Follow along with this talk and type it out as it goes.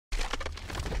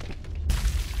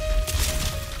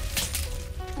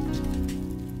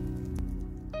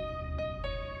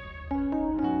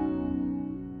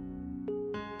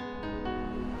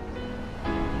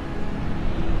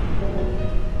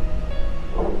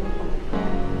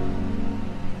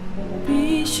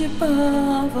Bishop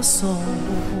of our soul,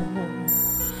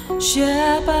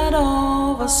 Shepherd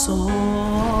of our soul,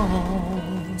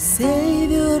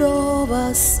 Savior of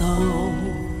our soul,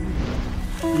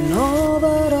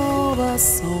 Lover of our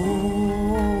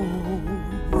soul.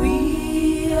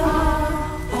 We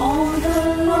are on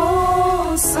the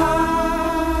low side.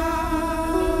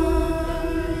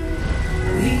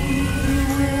 We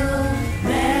will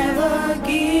never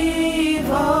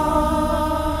give up.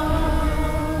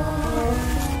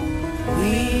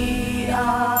 We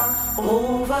are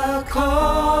overcomers,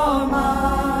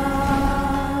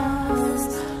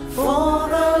 for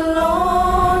the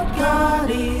Lord God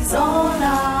is on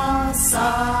our side.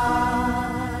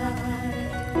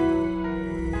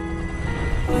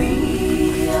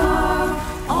 We are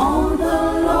on the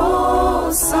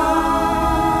low side.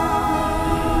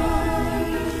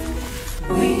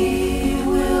 We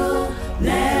will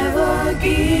never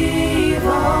give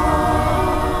up.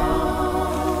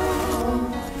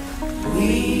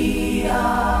 We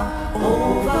are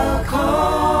overcomers,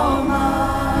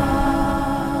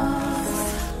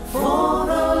 for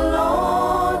the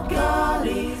Lord God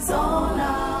is on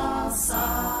our side.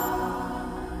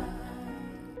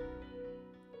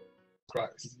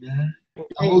 Christ.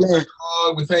 Most High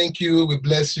God, we thank you, we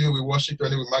bless you, we worship you,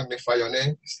 and we magnify your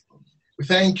name. We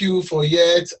thank you for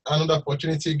yet another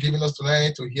opportunity given us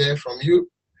tonight to hear from you.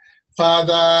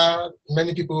 Father,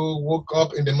 many people woke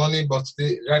up in the morning, but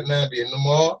today, right now, there are no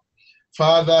more.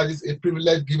 Father, this is a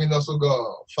privilege given us, oh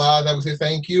God. Father, we say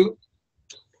thank you.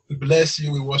 We bless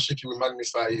you, we worship you, we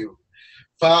magnify you.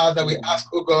 Father, we ask,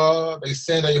 oh God, that you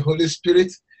send your Holy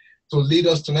Spirit to lead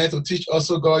us tonight, to teach us,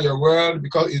 oh God, your word,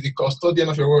 because it's the custodian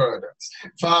of your word.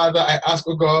 Father, I ask,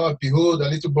 oh God, behold, a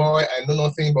little boy, I know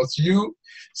nothing but you.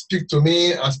 Speak to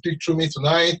me and speak through me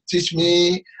tonight. Teach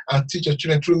me and teach your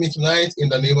children through me tonight in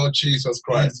the name of Jesus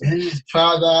Christ. Amen.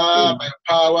 Father, by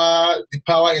power, the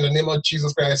power in the name of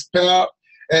Jesus Christ, I expel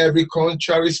every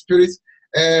contrary spirit,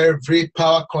 every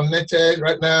power connected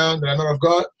right now, the honor of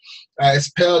God. I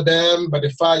expel them by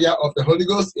the fire of the Holy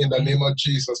Ghost in the name of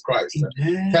Jesus Christ.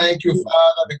 Amen. Thank you,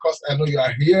 Father, because I know you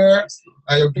are here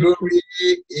and your glory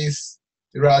is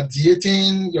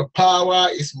radiating, your power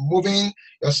is moving,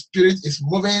 your spirit is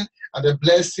moving, and the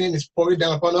blessing is pouring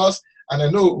down upon us. And I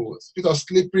know spirit of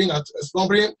sleeping and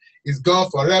slumbering is gone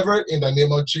forever in the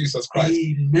name of Jesus Christ.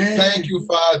 Amen. Thank you,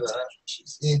 Father.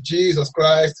 In Jesus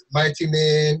Christ's mighty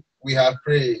name, we have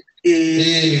prayed.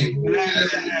 Amen.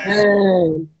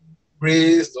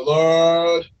 Praise the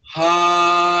Lord.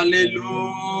 Hallelujah.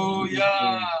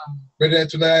 Brethren,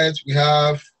 tonight we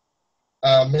have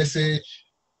a message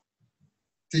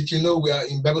teaching. We are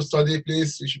in Bible study.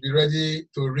 Please, you should be ready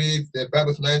to read the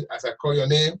Bible tonight as I call your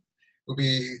name. We'll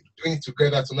be doing it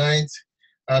together tonight.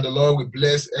 And the Lord will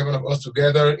bless every one of us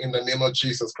together in the name of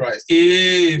Jesus Christ.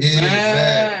 Amen.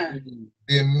 Amen.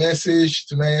 The message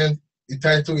tonight, the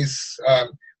title is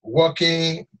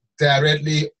Walking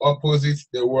Directly Opposite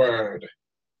the Word.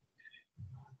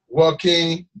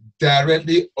 Walking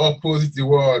directly opposite the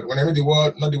word. When I mean the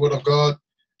word, not the word of God,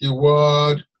 the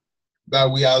word that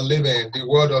we are living, the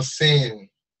word of sin.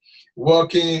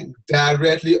 Walking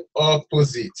directly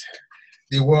opposite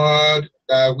the word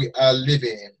that we are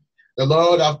living. The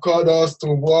Lord has called us to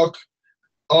walk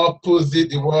opposite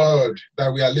the word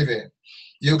that we are living.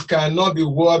 You cannot be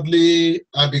worldly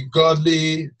and be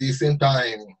godly at the same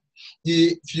time.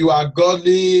 If you are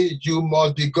godly, you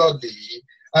must be godly.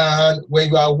 And when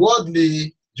you are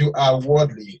worldly, you are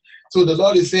worldly. So the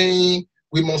Lord is saying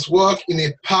we must walk in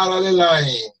a parallel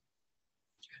line.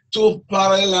 Two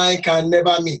parallel lines can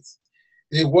never meet.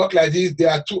 They walk like this, they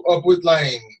are two opposite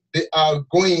lines. They are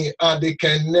going and they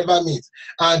can never meet.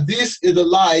 And this is the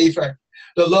life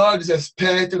the Lord is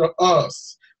expecting of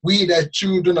us. We, the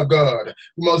children of God,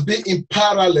 we must be in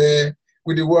parallel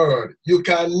with the world. You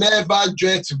can never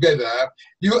join together.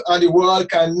 You and the world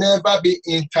can never be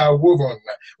interwoven.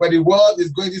 When the world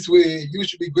is going this way, you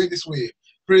should be going this way.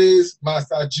 Praise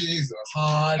Master Jesus.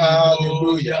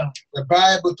 Hallelujah. The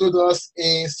Bible told us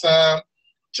in Psalm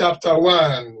chapter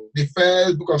 1, the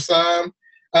first book of Psalm,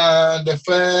 and the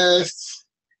first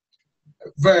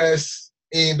verse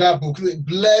in that book.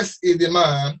 Blessed is the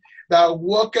man that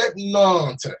walketh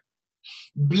not.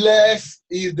 Blessed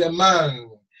is the man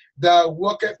that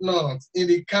walketh not in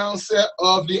the counsel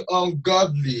of the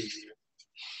ungodly.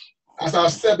 As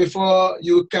I've said before,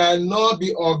 you cannot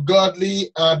be ungodly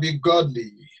and be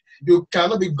godly. You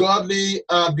cannot be godly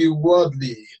and be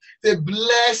worldly. Say,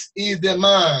 blessed is the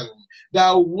man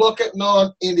that walketh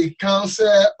not in the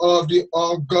counsel of the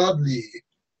ungodly,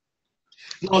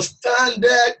 nor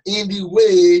standeth in the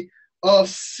way of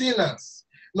sinners,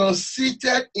 nor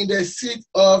seated in the seat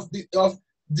of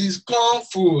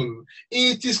discomfort.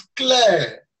 It is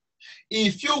clear.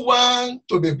 If you want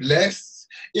to be blessed,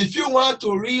 if you want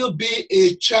to really be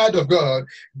a child of God,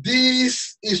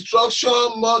 this instruction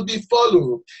must be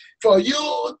followed. For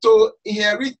you to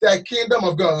inherit the kingdom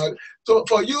of God,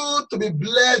 for you to be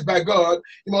blessed by God,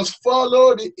 you must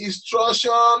follow the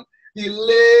instruction, the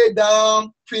laid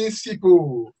down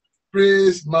principle.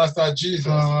 Praise Master Jesus.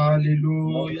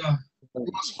 Hallelujah.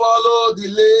 You must follow the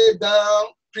laid down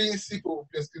principle.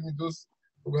 Please give me those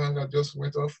that just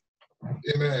went off.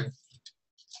 Amen.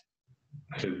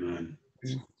 Amen.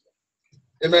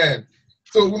 Amen.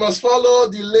 So we must follow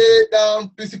the laid down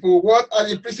principle. What are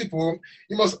the principles?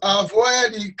 You must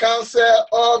avoid the counsel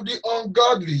of the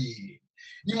ungodly.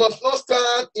 You must not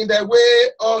stand in the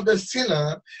way of the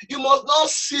sinner. You must not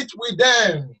sit with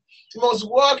them. You must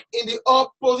walk in the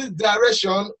opposite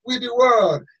direction with the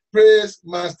word. Praise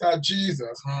Master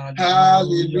Jesus. Hallelujah.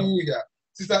 Hallelujah.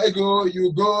 Sister Ego,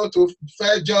 you go to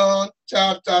 1 John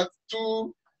chapter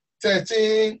 2,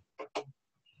 13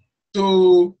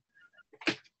 to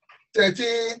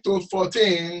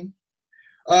 14.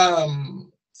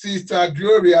 Sister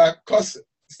Gloria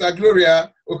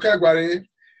Okagwari,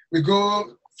 we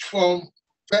go from,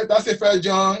 that's 1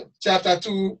 John chapter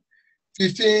 2,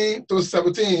 15 to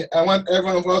 17. I want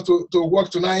everyone of us to work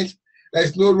tonight.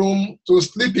 There's no room to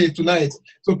sleep in tonight.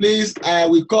 So please, I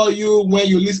will call you when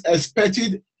you least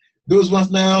expected. Those ones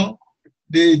now,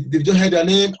 they just heard their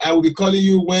name. I will be calling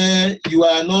you when you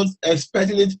are not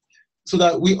expecting it, so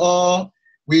that we all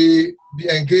will be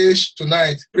engaged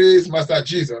tonight. Praise Master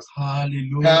Jesus.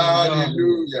 Hallelujah.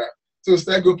 Hallelujah. So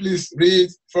Stego, please read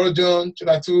 1 John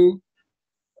chapter 2,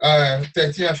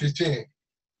 13 and 15.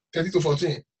 13 to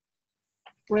 14.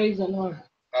 Praise the Lord.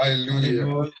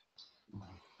 Hallelujah.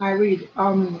 I read,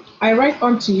 I write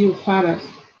unto you, fathers,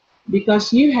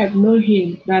 because you have known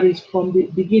him that is from the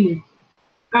beginning.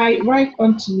 I write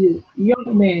unto you,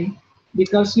 young men,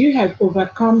 because you have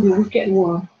overcome the wicked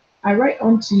one. I write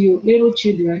unto you, little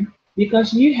children,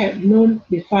 because you have known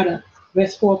the Father.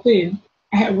 Verse 14,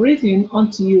 I have written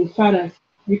unto you, fathers,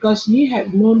 because ye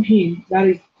have known him that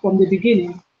is from the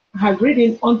beginning. I have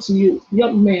written unto you,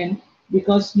 young men,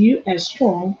 because you are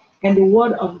strong, and the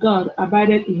word of God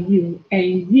abideth in you,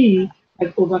 and ye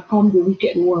have overcome the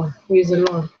wicked one. Praise the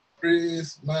Lord.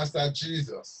 Praise Master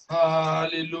Jesus.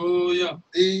 Hallelujah.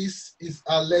 This is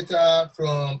a letter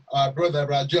from our brother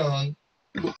Rajon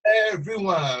to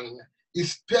everyone. He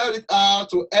spelled it out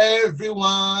to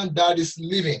everyone that is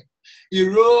living. He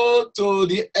wrote to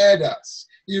the elders.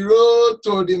 He wrote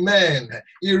to the men.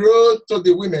 He wrote to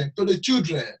the women, to the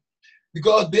children,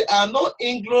 because they are not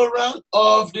ignorant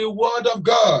of the word of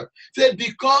God. Say,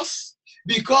 because,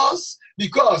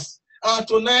 and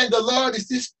tonight the Lord is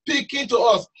still speaking to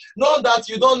us. Not that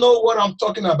you don't know what I'm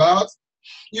talking about.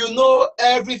 You know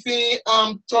everything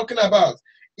I'm talking about.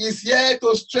 Is here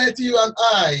to strengthen you and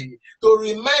I, to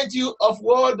remind you of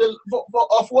what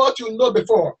you know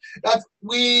before, that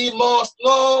we must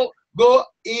not go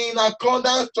in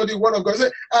accordance to the word of God.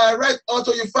 Say, I write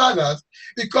unto you, fathers,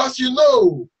 because you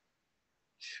know.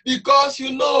 Because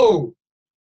you know.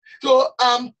 So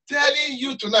I'm telling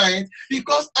you tonight,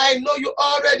 because I know you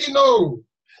already know.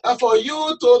 And for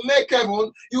you to make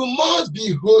heaven, you must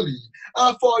be holy.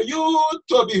 And for you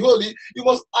to be holy, you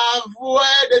must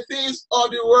avoid the things of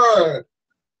the world.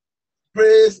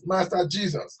 Praise Master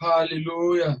Jesus.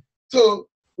 Hallelujah. So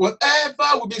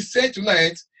whatever will be said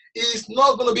tonight is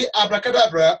not going to be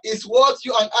abracadabra. It's what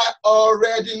you and I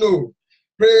already know.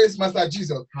 Praise Master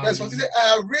Jesus. Verse 14 says,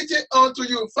 I have written unto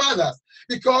you, fathers,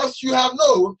 because you have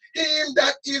known him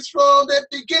that is from the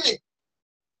beginning.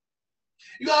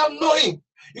 You have known him.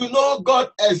 You know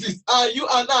God exists. And you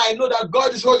and I know that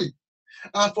God is holy.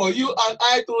 And for you and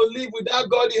I to live without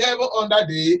God in heaven on that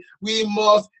day, we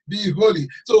must be holy.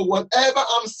 So whatever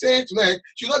I'm saying tonight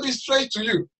should not be strange to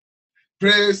you.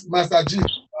 Praise Master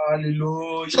Jesus.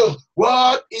 Hallelujah. So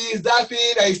what is that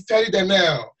thing that is telling them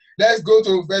now? Let's go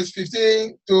to verse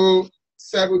 15 to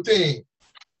 17.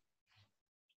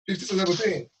 15 to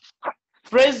 17.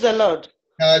 Praise the Lord.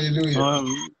 Hallelujah.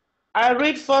 I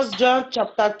read 1 John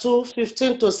chapter 2,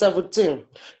 15 to 17.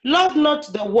 Love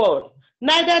not the world,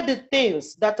 neither the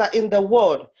things that are in the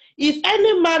world. If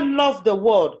any man love the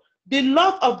world, the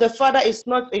love of the Father is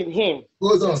not in him.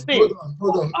 Hold on.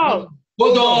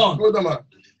 Man.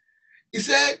 He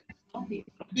said,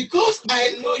 because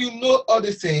I know you know all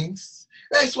the things,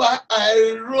 that's why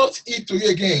I wrote it to you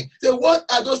again. So what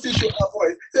are those things you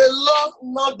avoid? Say, love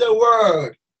not the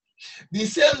world. The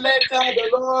same letter the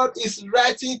Lord is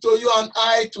writing to you and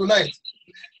I tonight.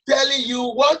 telling you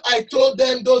what I told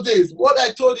them those days, what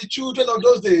I told the children of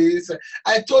those days,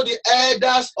 I told the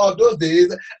elders of those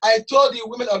days, I told the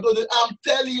women of those days. I'm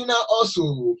telling you now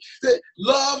also. Say,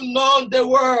 love not the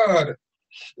world,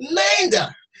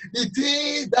 neither the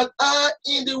things that are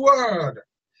in the world.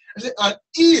 I say, and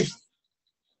if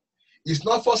it's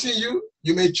not forcing you,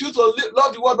 you may choose to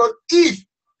love the world, but if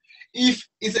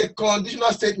it's a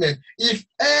conditional statement, if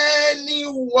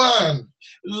anyone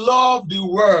love the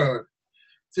world,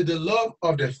 say the love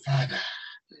of the Father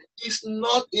is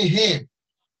not in him.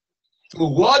 So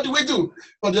what do we do?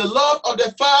 For the love of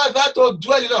the Father to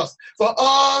dwell in us, for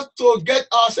us to get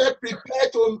ourselves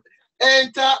prepared to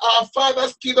enter our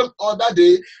Father's kingdom on that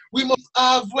day, we must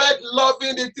avoid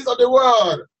loving the things of the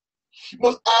world. We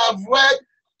must avoid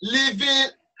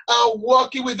living and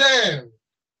walking with them.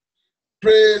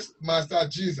 Praise Master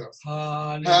Jesus.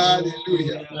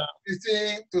 Hallelujah.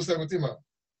 16 to 17.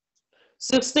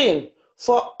 16.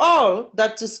 For all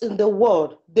that is in the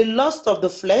world, the lust of the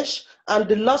flesh and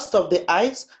the lust of the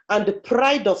eyes and the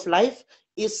pride of life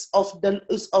is of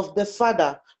the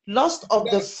Father. Lust of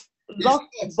the lust,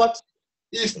 but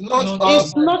it's not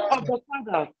of the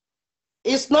Father.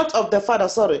 It's not of the Father,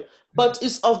 sorry, but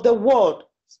it's of the world.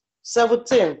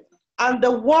 17. And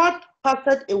the world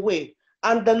passeth away,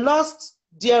 and the lust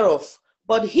thereof,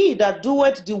 but he that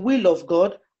doeth the will of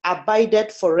God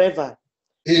abideth forever.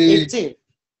 18.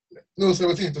 No,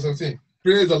 17 to 17.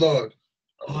 Praise the Lord.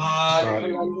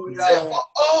 Hallelujah. For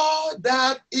all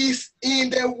that is in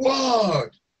the world,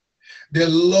 the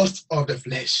lust of the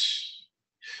flesh,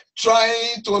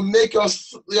 trying to make your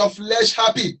flesh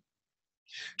happy,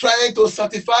 trying to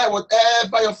satisfy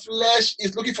whatever your flesh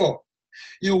is looking for.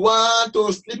 You want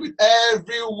to sleep with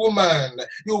every woman.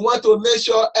 You want to make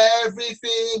sure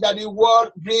everything that the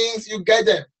world brings, you get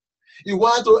them. You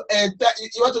want to enter.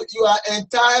 You are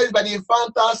enticed by the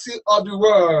fantasy of the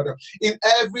world. In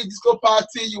every disco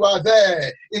party, you are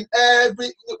there. In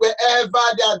wherever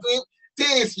they are doing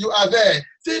things, you are there.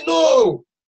 Say no.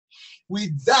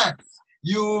 With that,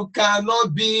 you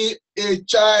cannot be a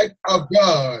child of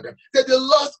God. Say the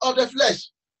lust of the flesh,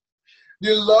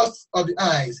 the lust of the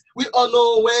eyes. We all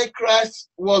know when Christ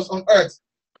was on earth.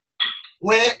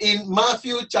 When in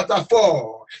Matthew chapter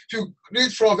 4, if you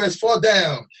read from verse 4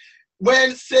 down,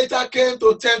 when Satan came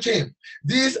to tempt him,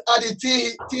 these are the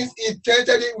things he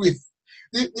tempted him with.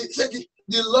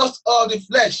 The lust of the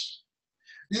flesh,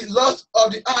 the lust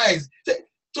of the eyes.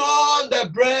 Turn the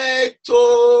bread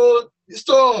to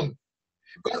stone,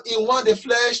 because he wants the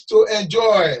flesh to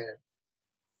enjoy.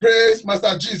 Praise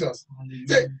Master Jesus.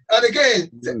 And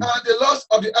again, and the lust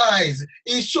of the eyes.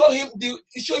 He showed him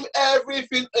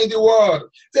everything in the world.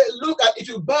 Say, look at, if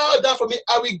you bow down for me,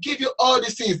 I will give you all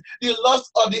these things. The lust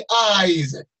of the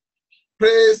eyes.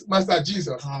 Praise Master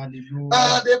Jesus. Hallelujah.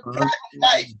 And the pride of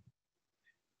life.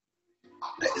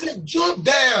 He said, jump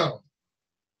down.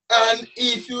 And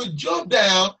if you jump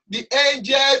down, the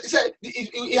angel, he said,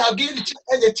 he have given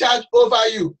the charge over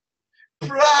you.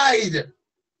 Pride.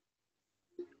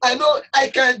 I know I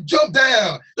can jump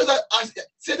down. Just as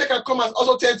Satan can come and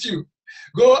also tempt you.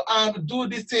 Go and do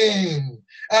this thing.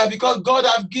 Because God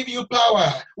has given you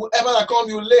power. Whoever that comes,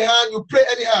 you lay hand, you pray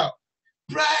anyhow.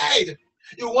 Pride.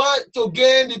 You want to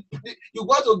gain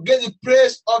the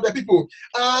praise of the people.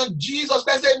 And Jesus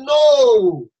Christ said,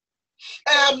 no.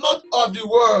 I am not of the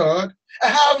world. I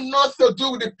have nothing to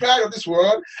do with the pride of this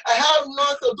world. I have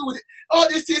nothing to do with it. All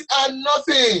these things are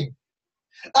nothing.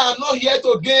 I'm not here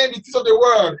to gain the things of the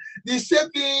world. The same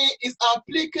thing is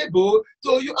applicable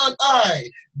to you and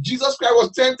I. Jesus Christ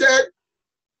was tempted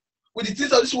with the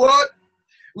things of this world,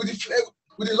 with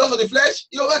the lust of the flesh,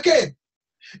 he overcame.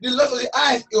 The lust of the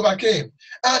eyes, he overcame.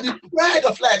 And the pride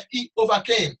of life, he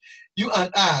overcame. You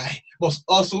and I must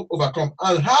also overcome.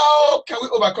 And how can we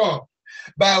overcome?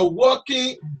 By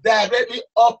walking directly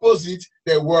opposite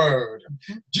the world.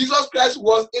 Jesus Christ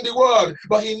was in the world,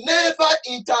 but he never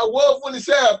interwoven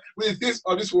himself with the things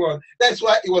of this world. That's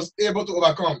why he was able to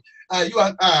overcome. And you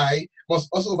and I must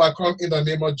also overcome in the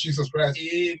name of Jesus Christ.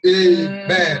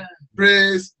 Amen.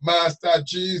 Praise Master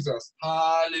Jesus.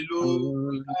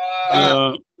 Hallelujah.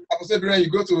 Apostle Abraham, you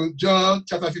go to John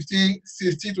chapter 15,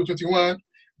 16 to 21.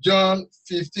 John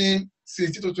 15,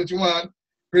 16 to 21.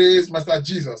 Praise Master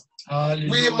Jesus. Hallelujah.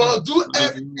 We must do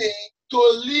everything to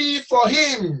live for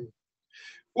him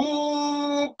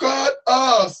who called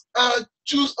us and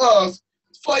choose us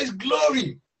for his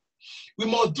glory. We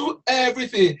must do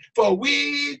everything for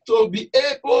we to be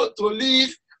able to live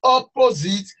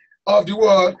opposite of the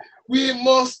world. We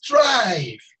must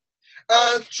strive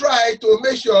and try to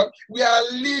make sure we are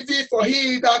living for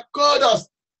him that called us.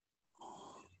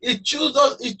 He chose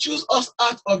us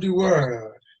out of the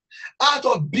world. out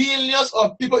of billions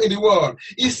of people in the world.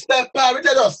 He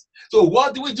separated us. So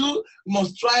what do? We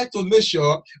must try to make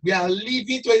sure we are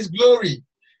living to his glory.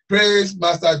 Praise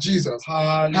Master Jesus.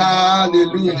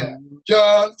 Hallelujah.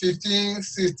 John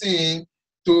 15:16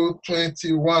 to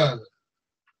 21.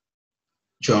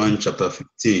 John chapter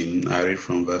 15, I read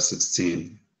from verse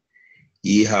 16.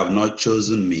 Ye have not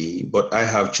chosen me, but I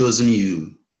have chosen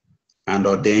you, and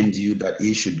ordained you that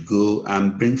ye should go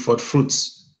and bring forth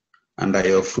fruits, and that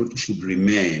your fruit should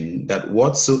remain, that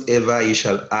whatsoever ye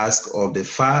shall ask of the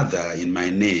Father in my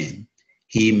name,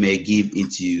 he may give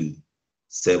it you.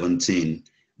 17.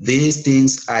 These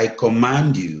things I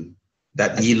command you,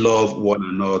 that ye love one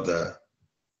another.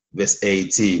 Verse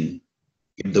 18.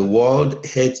 If the world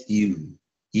hates you,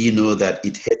 ye know that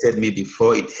it hated me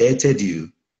before it hated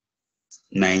you.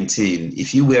 19.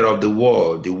 If you were of the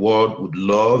world would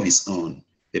love his own.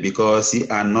 But because ye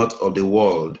are not of the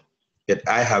world, yet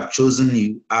I have chosen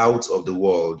you out of the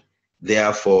world,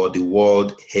 therefore the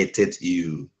world hated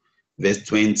you. Verse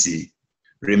 20.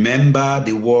 Remember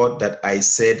the word that I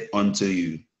said unto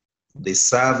you. The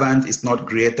servant is not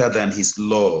greater than his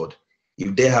Lord.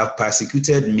 If they have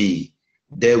persecuted me,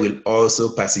 they will also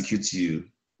persecute you.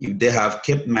 If they have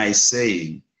kept my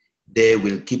saying, they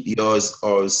will keep yours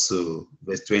also.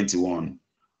 Verse 21.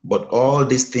 But all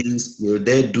these things will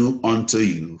they do unto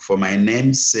you for my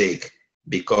name's sake,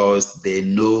 because they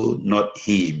know not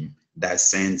him that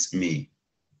sent me.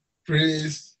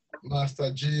 Praise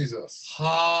Master Jesus.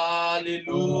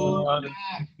 Hallelujah.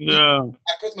 I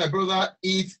quote my brother,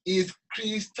 it is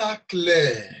crystal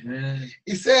clear.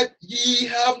 He said, ye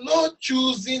have not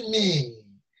chosen me.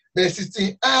 Verse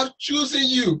 16, I have chosen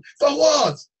you. For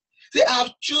what? Say, I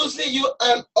have chosen you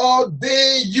and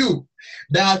ordained you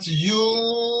that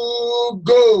you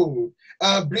go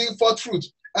and bring forth fruit,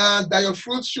 and that your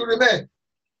fruit should remain.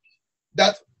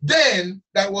 That then,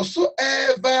 that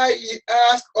whatsoever ye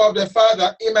ask of the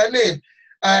Father in my name,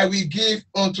 I will give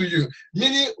unto you.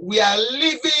 Meaning, we are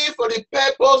living for the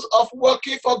purpose of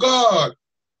working for God.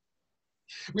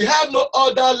 We have no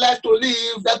other life to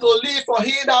live than to live for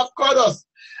him that have called us.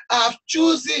 I have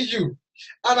chosen you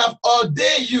and have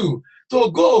ordained you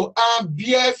to go and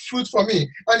bear fruit for me.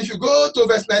 And if you go to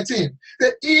verse 19,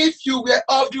 that if you were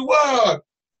of the world,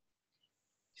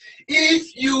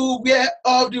 if you were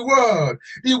of the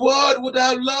world would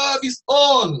have loved is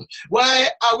own. Why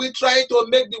are we trying to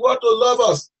make the world to love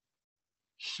us?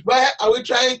 Why are we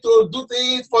trying to do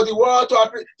things for the world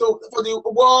for the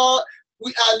world?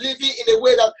 We are living in a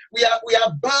way that we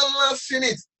are balancing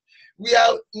it. We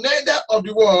are neither of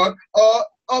the world or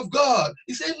of God.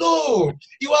 He said, no,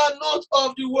 you are not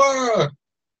of the world.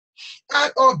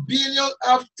 Out of billions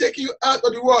have taken you out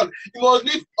of the world. You must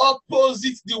live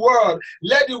opposite the world.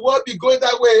 Let the world be going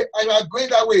that way, and you are going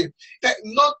that way. Like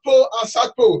North Pole and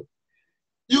South Pole.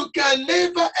 You can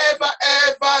never,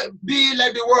 ever be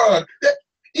like the world.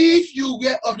 If you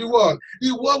were of the world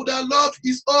would have loved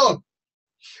his own.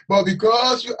 But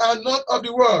because you are not of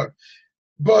the world,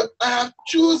 but I have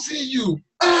chosen you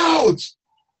out.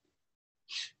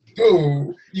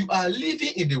 So you are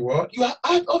living in the world, you are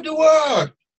out of the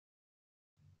world.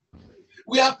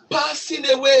 We are passing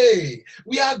away.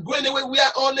 We are going away. We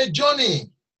are on a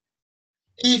journey.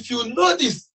 If you know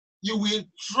this, you will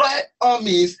try all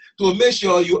means to make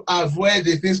sure you avoid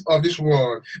the things of this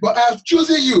world. But I have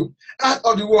chosen you out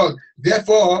of the world.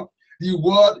 Therefore, the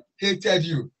world hated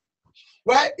you.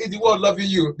 Why is the world loving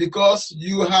you? Because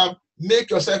you have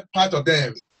made yourself part of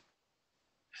them.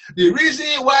 The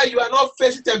reason why you are not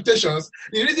facing temptations,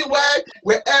 the reason why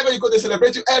wherever you go to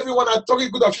celebrate you, everyone are talking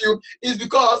good of you, is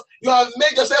because you have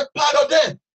made yourself part of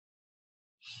them.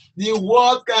 The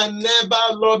world can never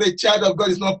love a child of God.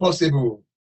 It's not possible.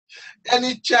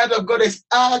 Any child of God is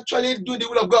actually doing the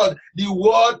will of God. The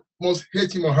world must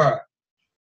hate him or her.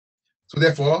 So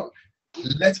therefore,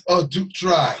 let us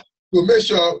try to make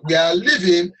sure we are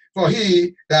living for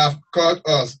he that have called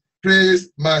us. Praise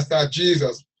Master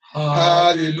Jesus.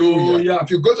 Hallelujah.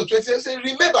 If you go to 20, say,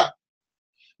 remember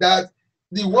that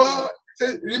the word,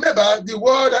 remember the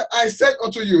word that I said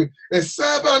unto you, the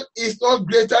servant is not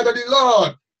greater than the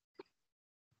Lord.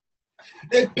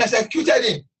 They persecuted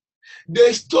him.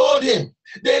 They stoned him.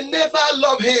 They never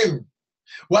loved him.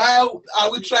 Why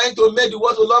are we trying to make the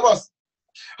world to love us?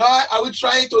 Why are we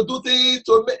trying to do things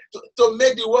to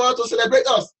make the world to celebrate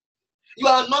us? You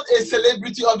are not a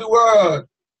celebrity of the world.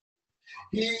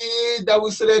 He that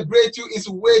will celebrate you is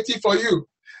waiting for you.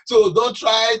 So don't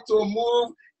try to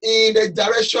move in the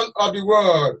direction of the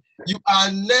world. You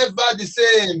are never the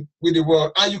same with the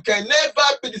world, and you can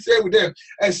never be the same with them,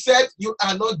 except you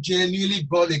are not genuinely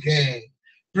born again.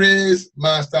 Praise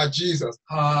Master Jesus.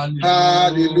 Hallelujah.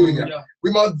 Hallelujah.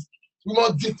 We must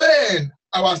defend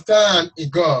our stand in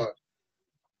God.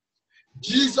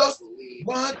 Jesus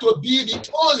wants to be the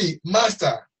only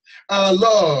Master and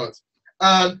Lord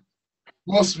and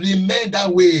must remain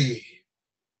that way.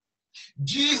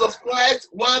 Jesus Christ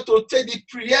wants to take the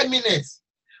preeminence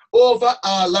over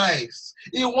our lives.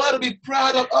 He wants to be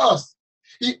proud of us.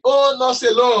 He owns us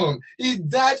alone. He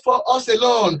died for us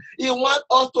alone. He wants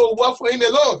us to work for him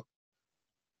alone.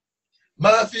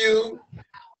 Matthew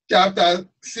chapter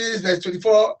 6, verse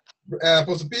 24,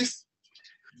 Apostle Peace.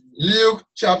 Luke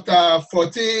chapter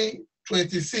 14,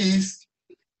 26.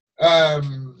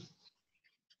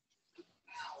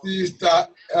 Sister,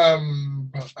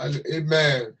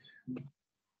 amen.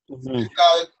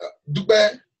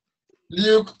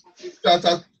 Luke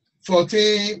chapter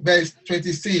 14, verse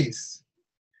 26.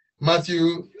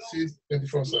 Matthew 6,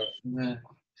 24, sir. Amen.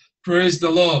 Praise the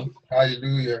Lord.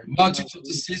 Hallelujah. Matthew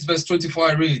chapter 6, verse 24,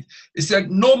 I read. It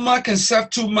said, no man can serve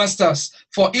two masters,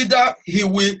 for either he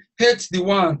will hate the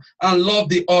one and love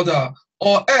the other,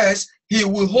 or else he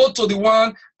will hold to the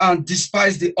one and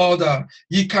despise the other.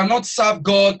 Ye cannot serve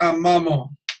God and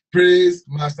mammon. Praise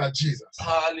Master Jesus.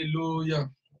 Hallelujah.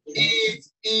 It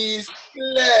is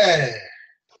clear.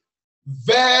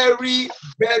 Very,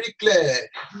 very clear.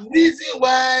 Reason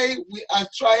why we are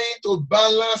trying to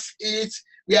balance it,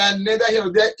 we are neither here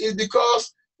nor there, is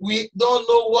because we don't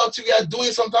know what we are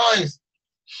doing sometimes.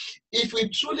 If we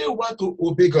truly want to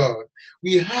obey God,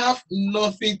 we have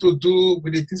nothing to do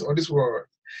with the things of this world.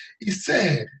 He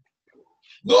said,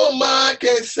 no man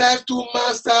can serve two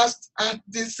masters at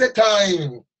the same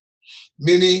time.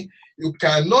 Meaning, you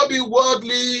cannot be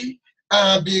worldly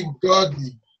and be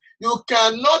godly. You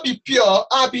cannot be pure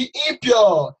and be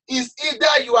impure. It's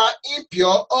either you are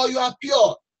impure or you are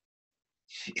pure.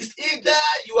 It's either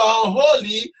you are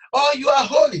unholy or you are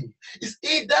holy. It's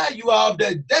either you are of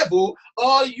the devil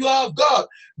or you are of God.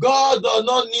 God does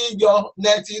not need your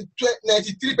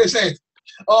 93%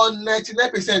 or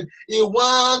 99%. He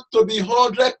wants to be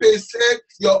 100%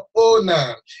 your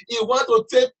owner. He wants to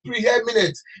take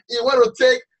preeminence. He wants to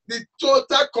take the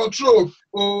total control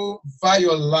over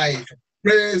your life.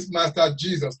 Praise Master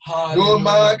Jesus. Hallelujah. No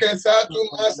man can serve two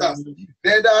masters.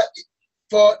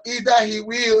 For either he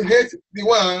will hate the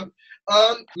one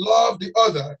and love the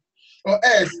other, or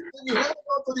else he will hold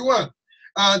on to the one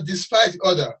and despise the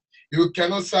other. You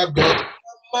cannot serve God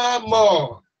and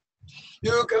mammon.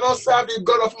 You cannot serve the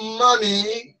God of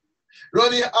money,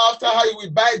 running after how you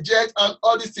will buy jet and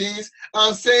all these things,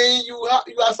 and saying you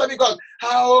are serving God.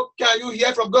 How can you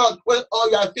hear from God when all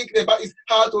you are thinking about is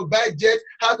how to buy jet,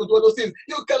 how to do all those things?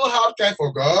 You cannot have time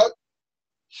for God.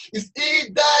 It's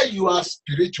either you are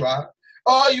spiritual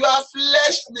or you are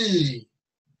fleshly.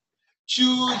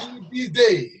 Choose this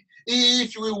day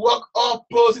if you will walk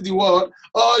opposite the world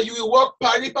or you will walk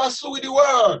pari passu with the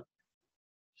world.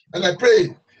 And I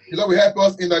pray the Lord will help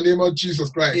us in the name of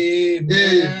Jesus Christ.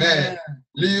 Amen. Amen.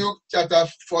 Luke chapter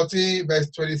 14,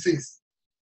 verse 26.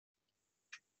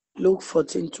 Luke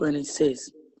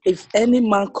 14:26. If any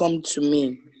man come to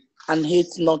me and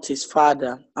hate not his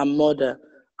father and mother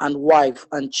and wife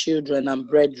and children and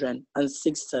brethren and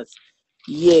sisters,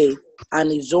 yea,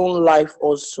 and his own life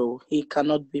also, he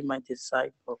cannot be my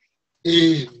disciple.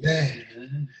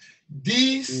 Amen.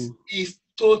 This is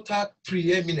total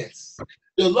preeminence.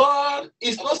 The Lord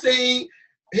is not saying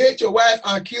hate your wife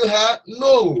and kill her.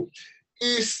 No.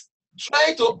 He's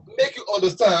trying to make you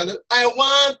understand, I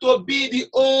want to be the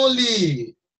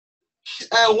only.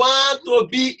 I want to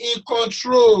be in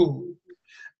control.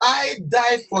 I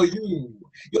die for you.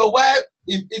 Your wife,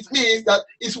 it means that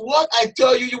it's what I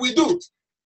tell you, you will do.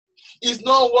 It's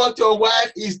not what your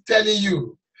wife is telling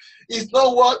you. It's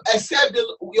not what, except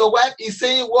your wife is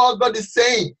saying what God is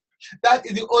saying. That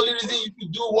is the only reason you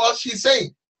can do what she's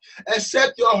saying.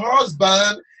 Except your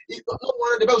husband, it's not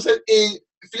one of the Bible says in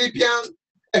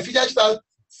Ephesians chapter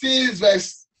 6,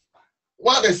 verse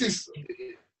 1, verse 6.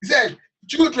 He said,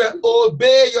 children,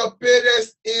 obey your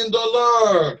parents in the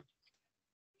Lord.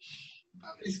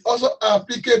 It's also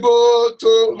applicable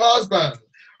to husband.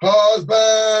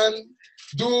 Husband,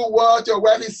 do what your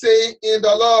wife is saying in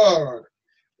the Lord.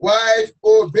 Wife,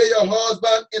 obey your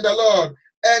husband in the Lord.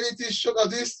 Anything short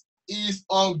of this is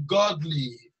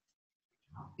ungodly.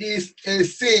 Is a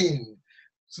sin.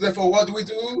 So therefore, what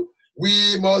do?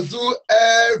 We must do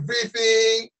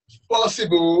everything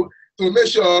possible to make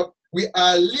sure we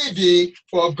are living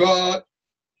for God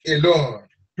alone.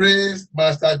 Praise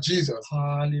Master Jesus.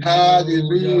 Hallelujah.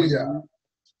 Hallelujah.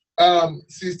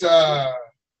 Sister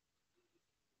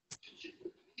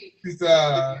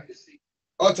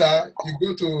Otta, you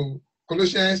go to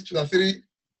Colossians chapter 3,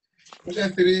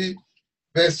 Colossians 3,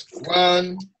 verse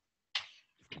 1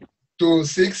 to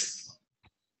 6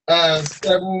 and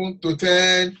 7 to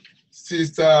 10.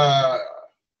 Sister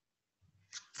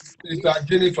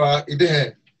Jennifer is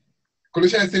there.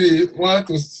 Colossians 3, 1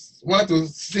 to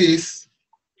 6.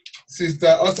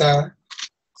 Sister Otta,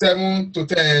 7 to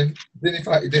 10.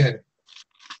 Jennifer is there.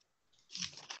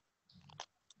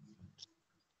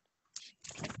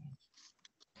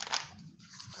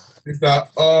 Sister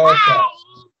Otta.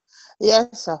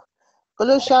 Yes, sir.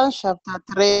 Colossians chapter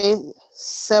 3,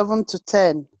 7 to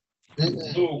 10.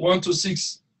 No, 1 to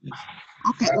 6.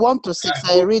 Okay, 1 to 6.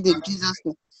 I read in Jesus'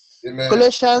 name. Amen.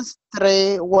 Colossians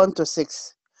 3, 1 to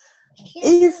 6.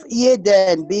 If ye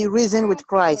then be risen with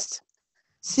Christ,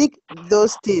 seek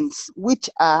those things which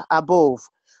are above,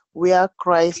 where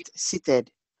Christ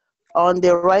seated, on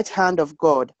the right hand of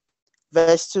God.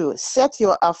 Verse 2. Set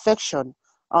your affection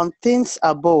on things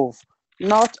above,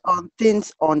 not on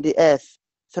things on the earth.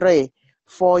 3.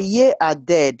 For ye are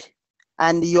dead,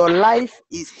 and your life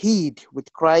is hid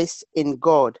with Christ in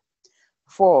God.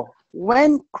 4.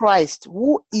 When Christ,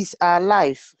 who is our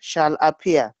life, shall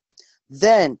appear,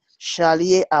 then shall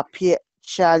ye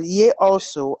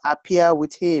also appear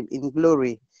with him in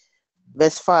glory.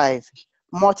 Verse 5.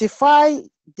 Mortify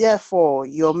therefore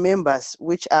your members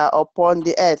which are upon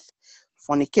the earth: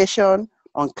 fornication,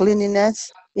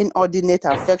 uncleanness, inordinate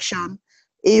affection,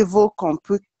 evil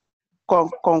concupiscence,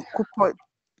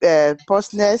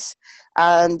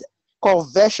 and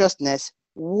covetousness,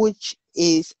 which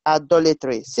is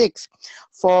idolatry. 6.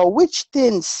 For which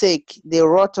things sake the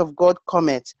wrath of God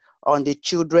cometh on the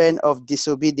children of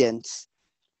disobedience.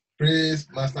 Praise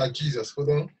Master Jesus. Hold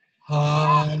on.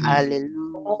 Hallelujah.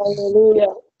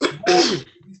 Hallelujah. This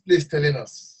place telling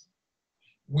us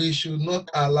we should not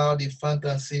allow the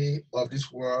fantasy of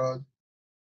this world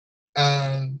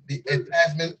and the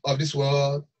enticement of this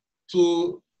world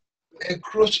to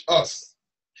encroach us.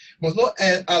 Must not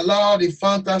allow the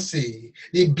fantasy,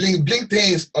 the bling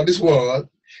things of this world,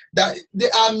 that they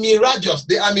are mirages,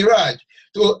 they are mirage,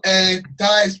 to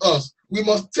entice us. We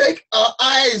must take our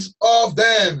eyes off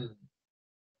them.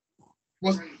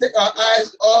 We must take our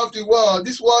eyes off the world.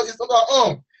 This world is not our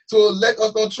own. So let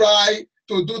us not try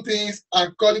to do things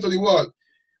according to the world.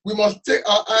 We must take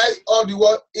our eyes off the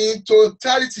world in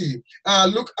totality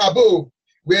and look above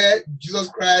where Jesus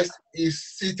Christ is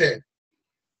seated.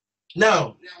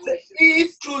 Now,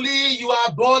 if truly you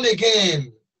are born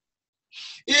again,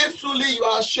 if truly you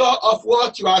are sure of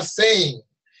what you are saying,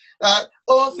 that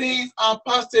all things are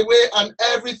passed away and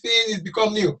everything is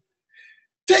become new,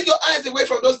 take your eyes away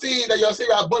from those things that you are saying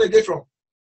you are born again from.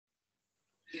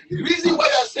 The reason why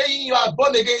you are saying you are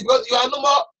born again is because you are no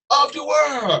more of the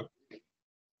world.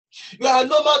 You are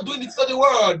no more doing it to the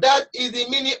world. That is the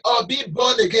meaning of being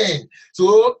born again.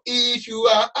 So if you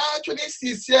are actually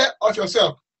sincere of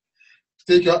yourself,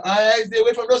 take your eyes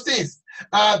away from those things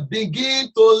and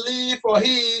begin to live for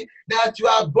He that you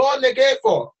are born again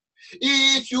for.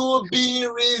 If you be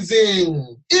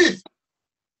risen,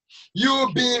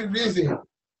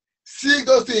 seek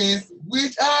those things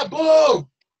which are above,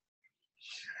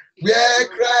 where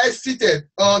Christ seated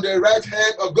on the right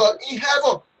hand of God in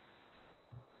heaven.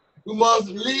 We must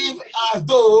live as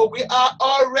though we are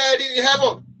already in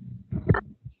heaven.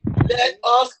 Let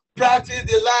us practice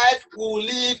the life we will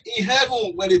live in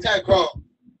heaven when the time comes.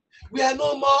 We are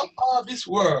no more of this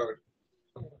world.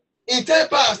 In time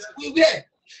past, we were.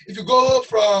 If you go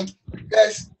from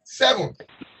verse 7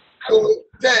 to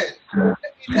 10,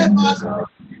 in time past,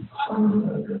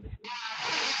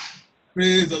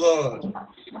 praise the Lord.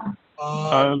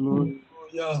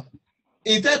 Hallelujah.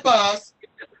 In time past,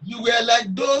 you were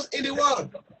like those in the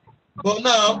world. But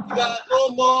now, you are no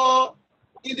more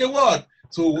in the world.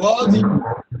 So what?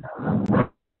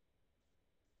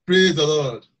 Praise the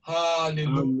Lord.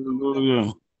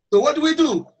 Hallelujah. So what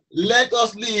do? Let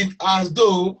us live as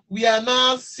though we are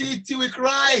now sitting with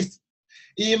Christ.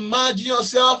 Imagine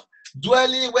yourself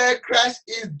dwelling where Christ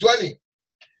is dwelling.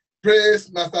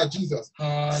 Praise Master Jesus.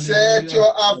 Hallelujah. Set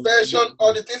your affection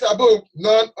on the things above,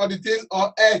 not on the things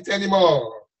on earth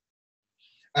anymore.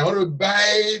 I want to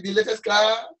buy the latest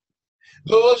car.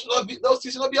 Those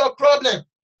things should not be a problem.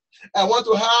 I want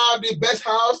to have the best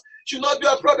house. Should not be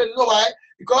a problem. You know why?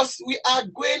 Because we are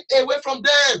going away from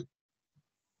them.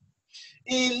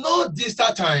 In no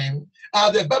distant time,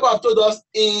 as the Bible told us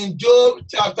in Job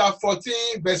chapter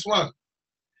 14, verse 1,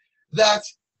 that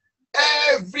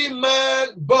every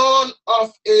man born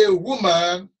of a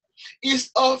woman is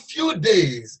of few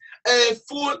days and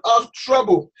full of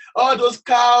trouble. All those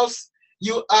cows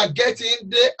you are getting,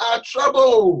 they are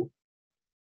trouble.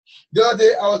 The other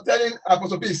day, I was telling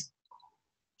Apostle Peace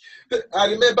I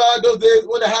remember those days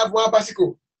when I have one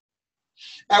bicycle.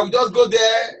 I would just go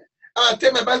there and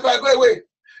take my bicycle and go away.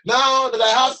 Now that I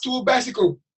have two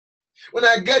bicycles, when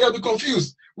I get there, I'll be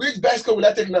confused. Which bicycle will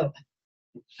I take now?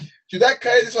 Should I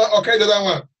carry this one or carry the other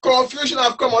one? Confusion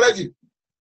have come already.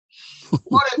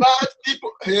 What about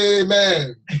people?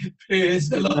 Amen. Praise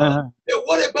the Lord.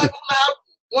 What about people who have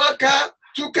one car,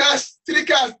 two cars, three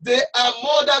cars? They are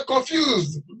more than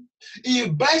confused.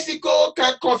 If bicycle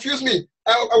can confuse me,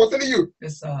 I was telling you.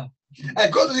 Yes, sir. I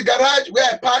go to the garage where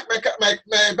I park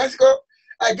my bicycle.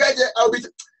 I get there. I'll be,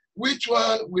 which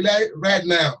one will I ride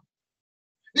now?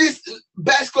 This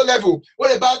bicycle level.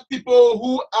 What about people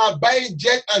who are buying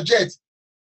jet and jet?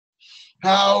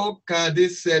 How can they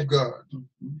serve God?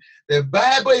 The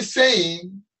Bible is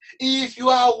saying, if you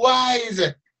are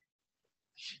wise,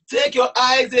 take your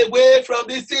eyes away from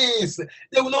these things.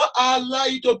 They will not allow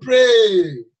you to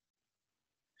pray.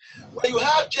 When you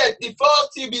have jet, the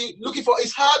first thing you'll be looking for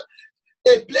is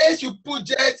a place you put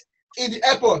jet in the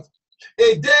airport.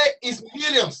 A day is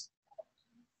millions.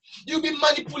 You'll be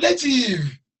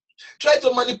manipulative. Try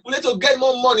to manipulate to get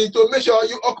more money to make sure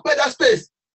you occupy that space.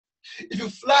 If you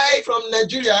fly from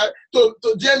Nigeria to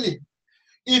Germany,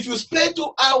 if you spend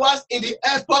 2 hours in the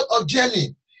airport of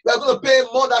Germany, you are going to pay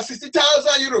more than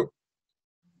 60,000 euro.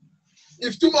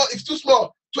 If too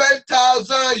small,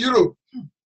 12,000 euro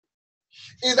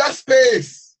in that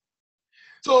space.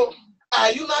 So,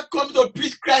 are you not coming to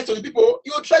preach Christ to the people?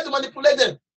 You try to manipulate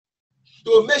them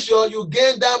to make sure you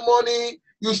gain that money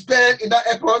you spend in that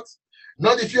airport,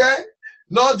 not the fare,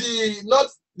 not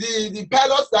the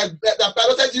pilots that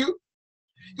piloted you.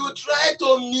 You try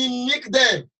to mimic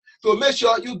them to make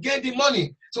sure you get the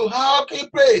money. So how can you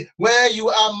pray when you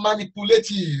are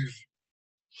manipulative?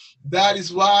 That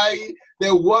is why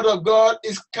the word of God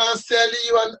is counseling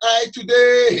you and I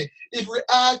today. If we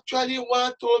actually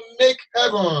want to make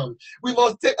heaven, we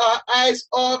must take our eyes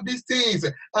off these things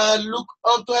and look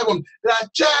unto heaven. There are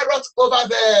chariots over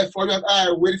there for you and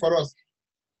I waiting for us.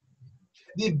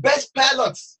 The best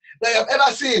pilots that you have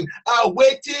ever seen are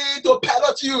waiting to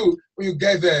pilot you when you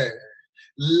get there.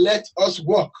 Let us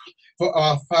walk for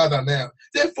our Father now.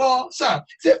 Therefore, sir,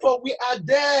 therefore we are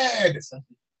dead.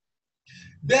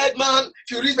 Dead man,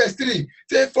 if you read verse 3,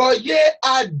 therefore ye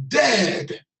are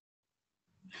dead.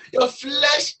 Your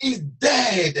flesh is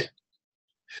dead.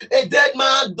 A dead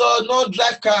man does not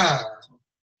drive car.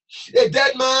 A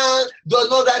dead man does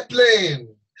not ride plane.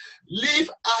 Live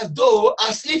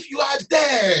as if you are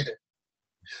dead.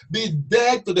 Be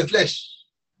dead to the flesh.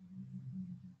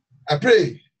 I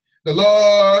pray the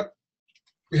Lord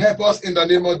will help us in the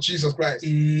name of Jesus Christ.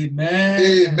 Amen.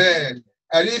 Amen.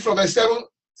 I read from verse 7,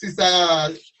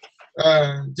 Sister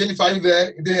Jennifer, are you there?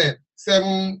 In the hand,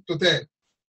 7 to 10.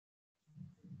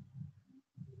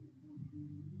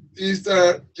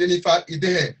 Sister Jennifer, in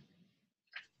the hand.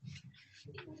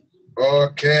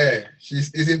 Okay, she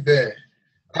isn't there.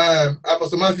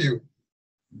 Apostle Matthew,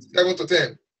 7 to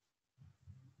 10.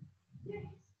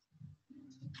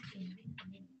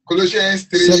 Colossians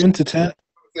 3, 7 to 10.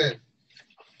 10.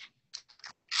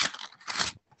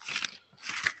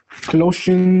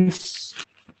 Colossians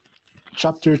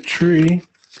chapter 3,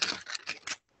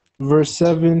 verse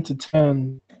 7 to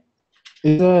 10.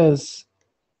 It says,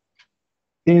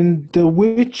 in the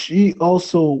which ye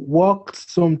also walked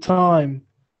some time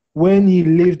when ye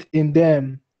lived in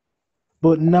them.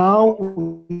 But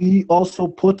now ye also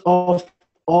put off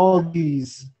all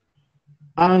these: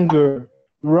 anger,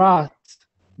 wrath,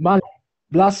 malice,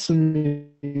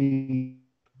 blasphemy,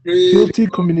 guilty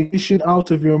communication out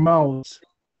of your mouths.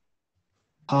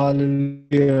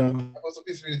 Hallelujah. Apostle,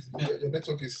 please read. Your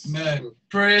network is Amen. good.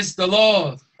 Praise the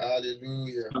Lord.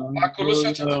 Hallelujah.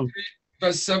 Colossians chapter 3,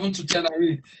 verse 7 to 10. I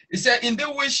read. It said, in the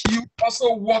which you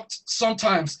also walked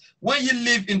sometimes when you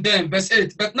lived in them. Verse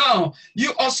 8. But now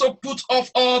you also put off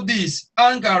all these: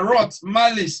 anger, wrath,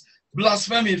 malice,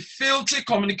 blasphemy, filthy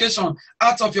communication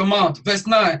out of your mouth. Verse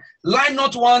 9. Lie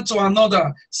not one to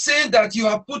another, saying that you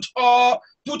have put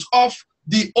off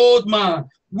the old man,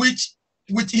 which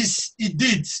with his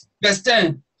deeds. Verse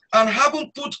 10. And having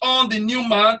put on the new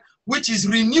man, which is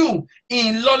renewed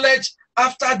in knowledge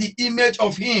after the image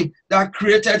of him that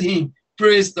created him.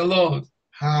 Praise the Lord.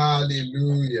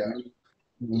 Hallelujah.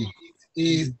 It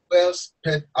is well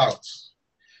spelled out.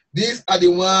 These are the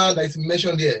ones that is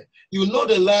mentioned here. You know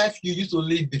the life you used to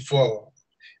live before.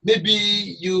 Maybe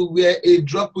you were a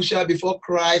drug pusher before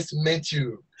Christ met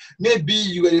you. Maybe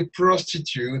you were a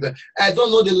prostitute. I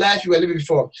don't know the life you were living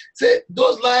before. Say,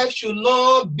 those lives should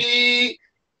not be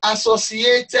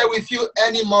associated with you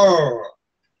anymore.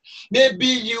 Maybe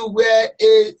you were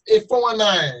a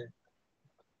 419.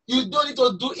 You don't need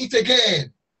to do it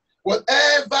again.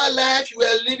 Whatever life you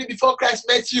were living before Christ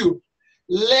met you,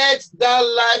 let that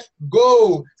life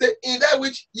go. Say, in that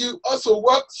which you also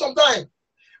work sometime,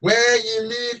 when you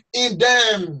live in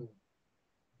them.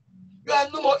 You are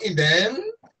no more in them.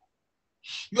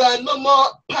 You are no more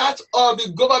part of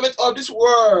the government of this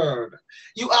world.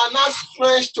 You are not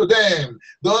strange to them.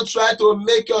 Don't try to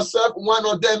make yourself one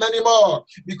of them anymore,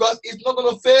 because it's not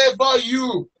going to favor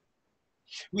you.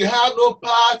 We have no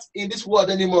part in this world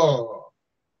anymore.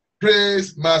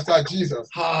 Praise Master Jesus.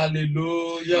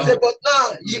 Hallelujah. Say, but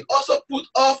now ye also put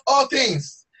off all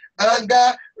things: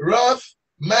 anger, wrath,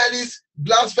 malice,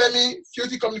 blasphemy,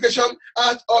 filthy communication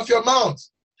out of your mouth.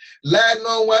 Lie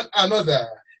not one another,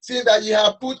 seeing that ye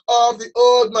have put off the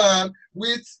old man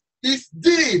with his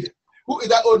deed. Who is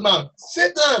that old man?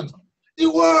 Satan,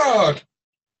 the world.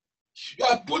 You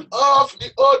have put off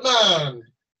the old man.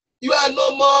 You are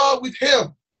no more with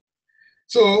him.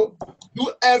 So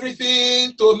do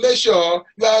everything to make sure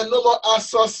you are no more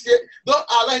associated. Don't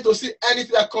allow him to see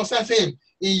anything that concerns him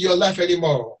in your life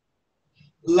anymore.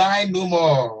 Lie no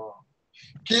more.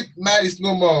 Keep malice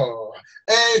no more.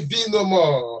 Envy no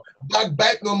more.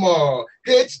 Backbite no more.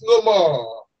 Hate no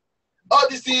more. All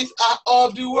these things are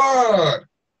of the world.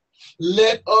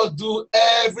 Let us do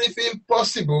everything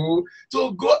possible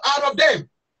to go out of them.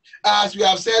 As we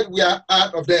have said, we are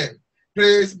out of them.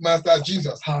 Praise Master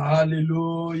Jesus.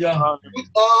 Hallelujah. Put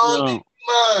on the new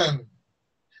man.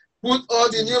 Put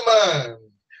on the new man,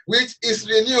 which is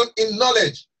renewed in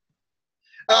knowledge,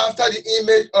 after the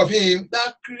image of him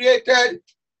that created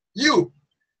you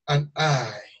and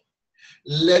I.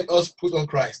 Let us put on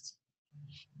Christ.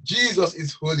 Jesus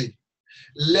is holy.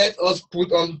 Let us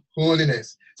put on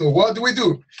holiness. So what do we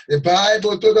do? The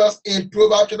Bible told us in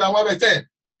Proverbs chapter 1 verse 10.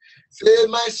 Say,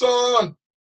 my son,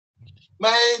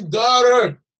 my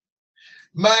daughter,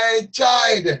 my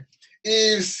child,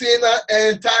 if sinner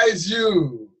entice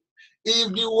you,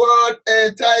 if the world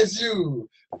entice you,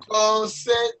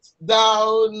 consent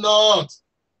thou not.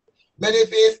 Many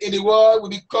things in the world will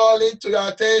be calling to your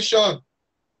attention.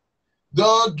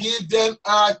 Don't give them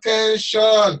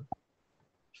attention.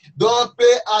 Don't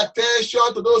pay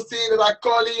attention to those things that are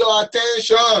calling your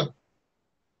attention.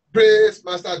 Praise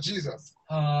Master Jesus.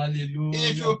 Hallelujah.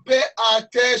 If you pay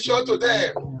attention to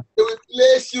them, they will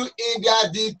place you in their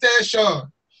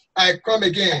detention. I come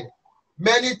again.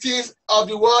 Many things of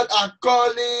the world are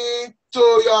calling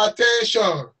to your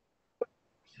attention.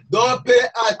 Don't pay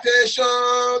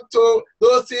attention to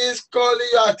those things calling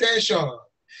your attention.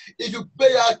 If you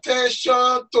pay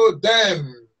attention to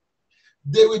them,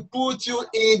 they will put you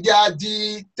in their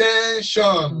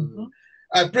detention.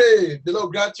 I pray the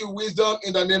Lord grant you wisdom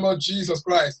in the name of Jesus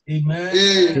Christ. Amen.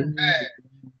 Amen.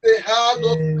 They have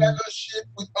no fellowship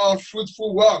with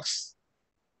unfruitful works.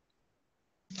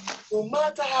 No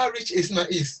matter how rich a sinner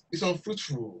is, it's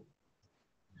unfruitful.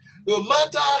 No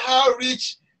matter how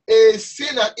rich a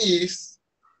sinner is,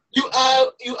 you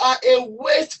are a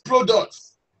waste product.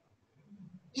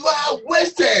 You are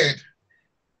wasted.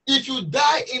 If you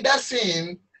die in that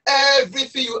sin,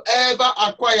 everything you ever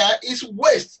acquire is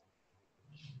waste.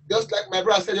 Just like my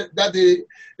brother said that day,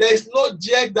 there is no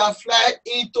jet that fly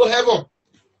into heaven.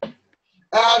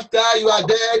 After you are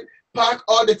dead, pack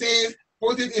all the things,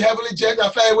 put it in heavenly jet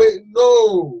and fly away.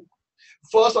 No.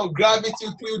 Force of gravity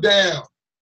will pull you down.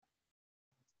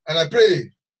 And I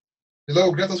pray the Lord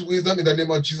will grant us wisdom in the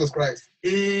name of Jesus Christ.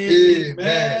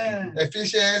 Amen.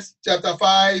 Ephesians chapter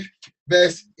 5,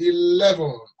 verse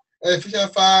 11.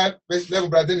 Ephesians 5, verse 11,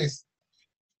 Brother Dennis.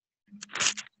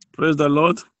 Praise the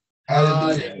Lord.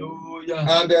 Hallelujah.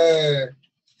 And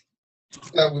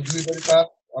we'll do it very fast.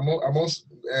 I'm almost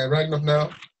rounding up now.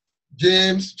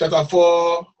 James chapter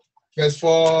 4, verse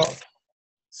 4.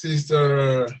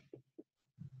 Sister,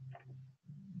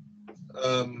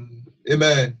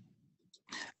 amen.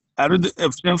 I read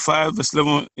Ephesians 5, verse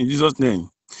 11 in Jesus' name.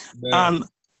 Amen. And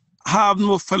have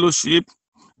no fellowship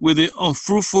with the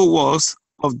unfruitful works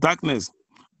of darkness,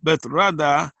 but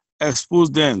rather expose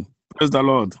them. Praise the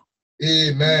Lord.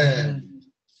 Amen.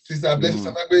 Sister, bless you.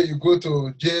 Somebody, you go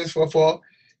to James 4:4.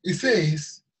 It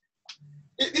says,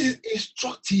 it is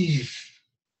instructive.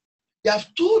 They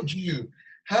have told you,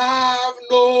 have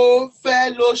no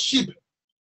fellowship.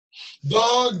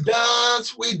 Don't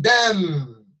dance with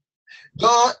them.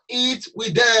 Don't eat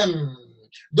with them.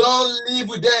 Don't live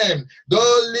with them.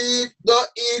 Don't live, don't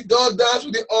eat, don't dance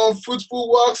with the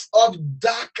unfruitful works of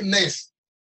darkness.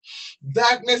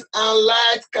 Darkness and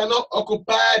light cannot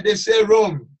occupy the same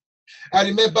room. I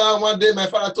remember one day my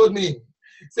father told me,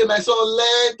 say, my son,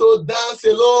 learn to dance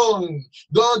alone.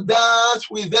 Don't dance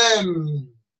with them.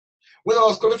 When I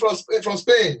was coming from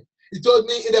Spain, he told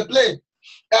me in the plane,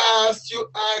 As you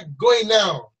are going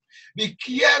now, be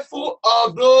careful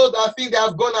of those that think they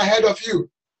have gone ahead of you.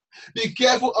 Be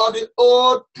careful of the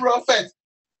old prophet.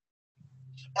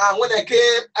 And when I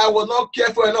came, I was not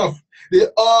careful enough. They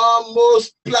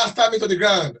almost plastered me to the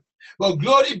ground. But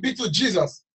glory be to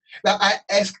Jesus that I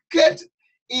escaped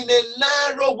in a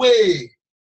narrow way.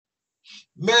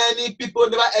 Many people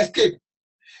never escape.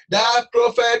 That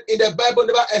prophet in the Bible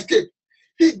never escaped.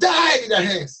 He died in their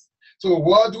hands. So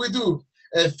what do?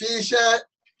 Ephesians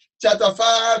chapter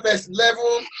 5 verse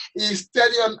 11 is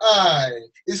telling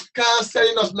is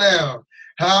counseling us now.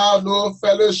 Have no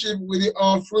fellowship with the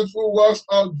unfruitful works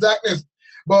of darkness,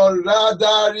 but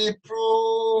rather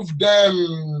reprove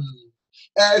them,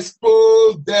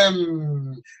 expose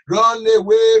them, run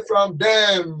away from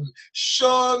them,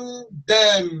 shun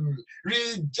them,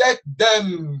 reject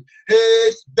them,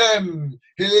 hate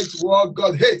what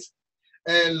God hates,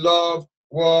 and love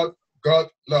what God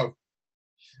loves.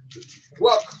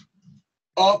 Walk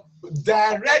up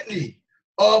directly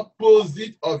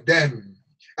opposite of them.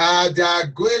 They are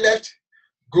going left,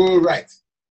 go right.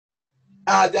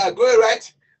 They are going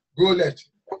right, go left.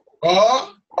 Or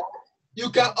you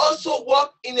can also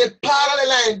walk in a parallel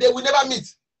line. They will never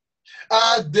meet.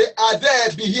 They are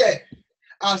there, be here.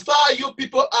 As far as you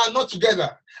people are not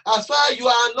together, as far as you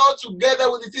are not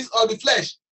together with the things of the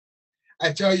flesh,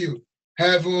 I tell you,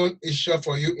 heaven is sure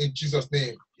for you in Jesus'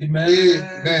 name.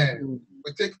 Amen. Amen.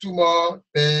 We take two more,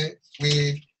 then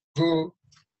we go.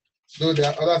 So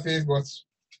there are other things, but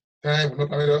time will not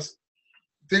permit us.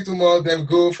 Take two more, then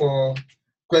go for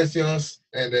questions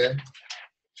and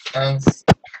answers.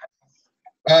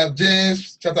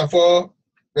 James chapter 4,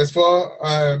 verse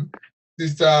 4.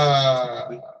 Sister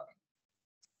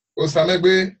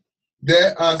Osamegbe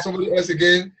there, and somebody else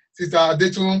again. Sister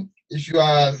Adetum, if you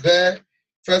are there.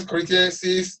 1 Corinthians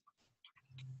 6,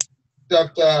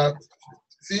 chapter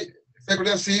 6, 2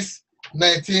 Corinthians 6,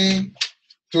 19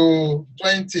 to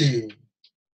 20.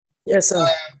 Yes, sir.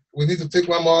 We need to take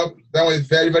one more. That one is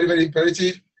very, very, very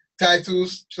imperative.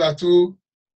 Titus chapter 2,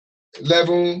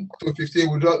 11 to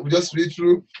 15. We just read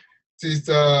through.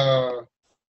 Sister,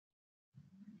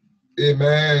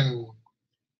 amen.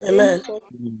 Amen.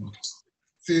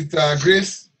 Sister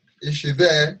Grace, if she's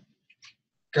there,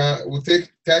 we'll take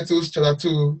Titus chapter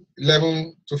 2,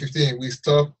 11 to 15. We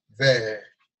stop there.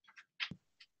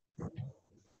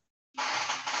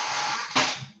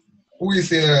 Who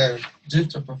is in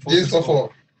James chapter 4.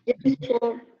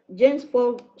 James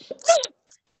 4.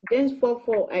 James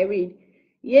 4, I read,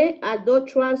 Ye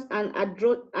adulterers and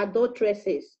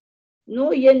adulteresses,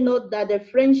 know ye not that the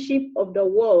friendship of the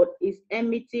world is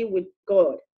enmity with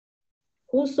God?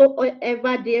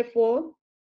 Whosoever therefore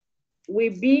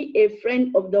will be a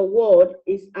friend of the world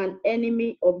is an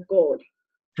enemy of God.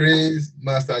 Praise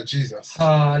Master Jesus.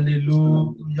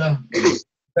 Hallelujah.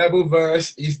 Bible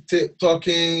verse is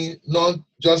talking not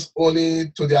just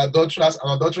only to the adulterers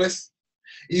and adulteress,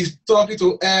 it's talking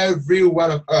to every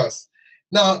one of us.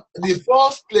 Now, the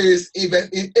first place in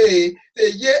A, say,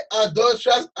 ye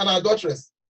adulterers and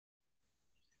adulteress.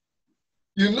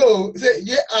 You know, say,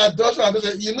 ye adulterers and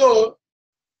adulteress, you know,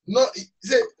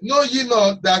 know ye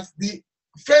not that the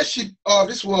friendship of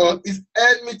this world is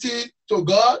enmity to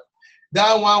God?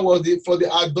 That one was for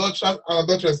the adulterers and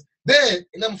adulteress. Then,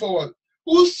 in number forward,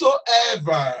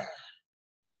 whosoever,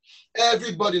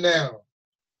 everybody now.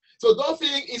 So don't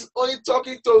think it's only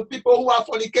talking to people who are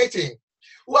fornicating,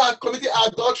 who are committing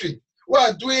adultery, who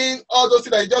are doing all those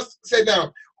things that I just said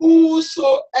now.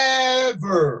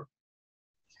 Whosoever,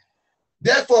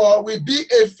 therefore, will be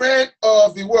a friend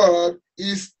of the world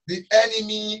is the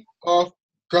enemy of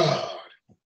God.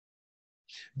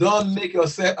 Don't make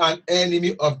yourself an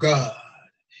enemy of God.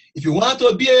 If you want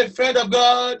to be a friend of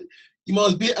God, you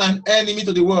must be an enemy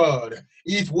to the world.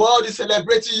 If world is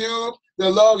celebrating you, the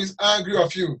Lord is angry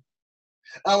of you.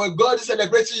 And when God is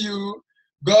celebrating you,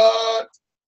 God,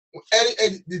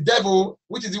 the devil,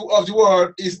 which is of the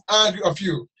world, is angry of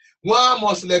you. One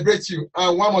must celebrate you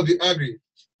and one must be angry.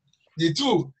 The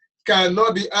two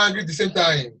cannot be angry at the same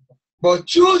time. But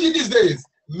choose in these days,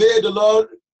 may the Lord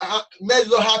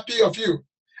happy of you.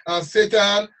 And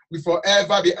Satan will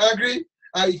forever be angry,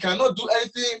 and he cannot do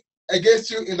anything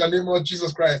against you in the name of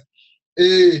Jesus Christ.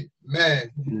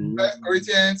 Amen. 1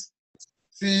 Corinthians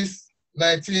 6,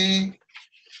 19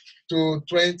 to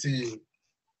 20.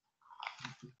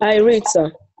 I read,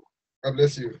 sir. God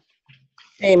bless you.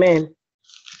 Amen.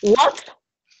 What?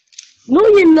 Know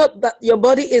ye not that your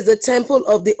body is the temple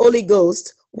of the Holy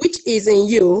Ghost, which is in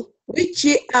you, which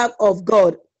ye have of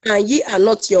God, and ye are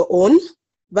not your own?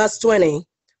 Verse 20.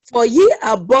 For ye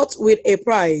are bought with a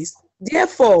price.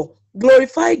 Therefore,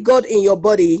 Glorify God in your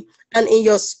body and in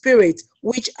your spirit,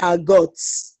 which are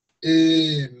God's.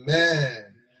 Amen.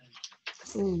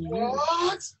 Amen.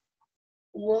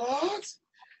 What?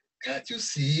 Can't you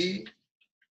see?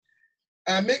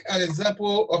 I make an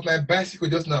example of my bicycle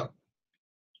just now.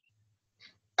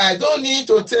 I don't need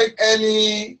to take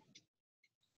any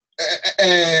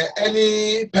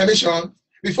permission.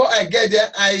 Before I get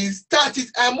there, I start it,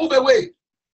 I move away.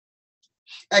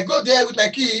 I go there with my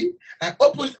key, I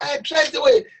open it, I drive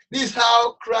away. This is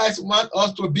how Christ wants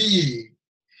us to be.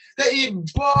 That He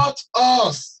bought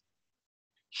us.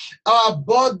 Our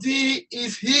body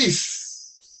is His.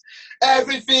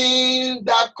 Everything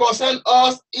that concerns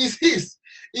us is His.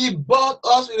 He bought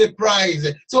us with a price.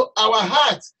 So our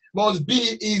heart must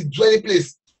be His dwelling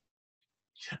place.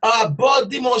 Our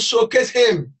body must showcase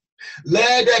Him.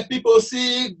 Let the people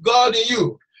see God in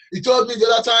you. He told me the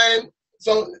other time,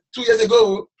 2 years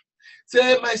ago,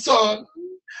 say, my son,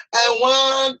 I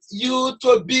want you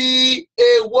to be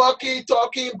a walking,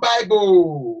 talking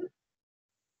Bible.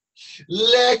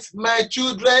 Let my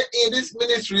children in this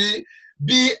ministry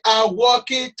be a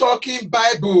walking, talking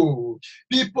Bible.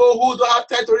 People who don't have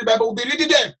time to read Bible will be reading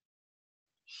them.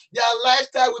 Their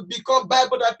lifestyle will become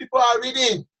Bible that people are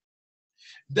reading.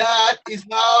 That is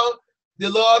how the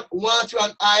Lord wants you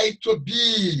and I to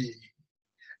be.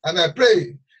 And I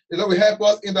pray the Lord will help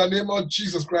us in the name of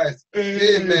Jesus Christ.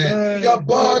 Amen. Your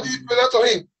body belongs to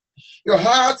Him. Your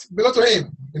heart belongs to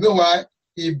Him. You know why?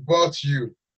 He bought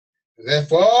you.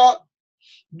 Therefore,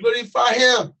 glorify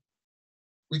Him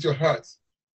with your heart.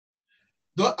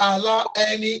 Don't allow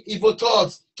any evil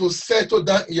thoughts to settle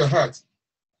down in your heart.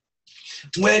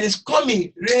 When it's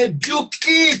coming, rebuke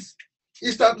it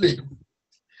instantly.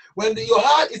 When your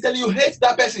heart is telling you hate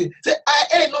that person, say,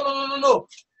 no.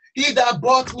 He that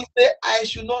bought me say, I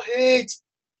should not hate.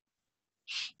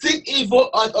 Think evil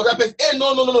on other person.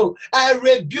 No. I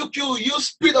rebuke you, you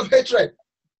spirit of hatred.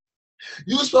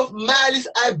 You spirit of malice,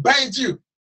 I bind you.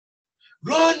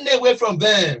 Run away from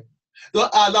them.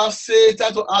 Don't allow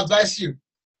Satan to advise you.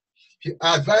 He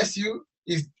advise you,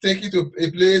 he's taking you to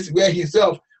a place where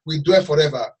himself will dwell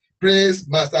forever. Praise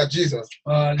Master Jesus.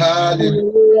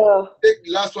 Hallelujah. Take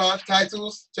the last one,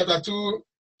 Titus chapter 2,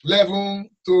 11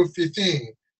 to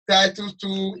 15. Titus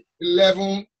 2,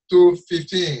 11 to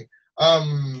 15.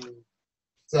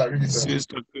 Sorry,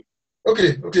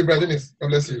 okay, Brother Dennis, God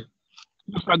bless you.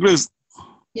 Sister Grace.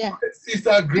 Yeah.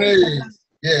 Sister Grace.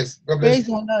 Yes, God bless Praise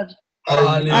you. the Lord.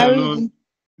 Hallelujah.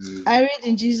 I read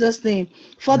in Jesus' name.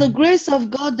 For the grace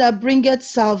of God that bringeth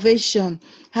salvation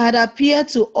had appeared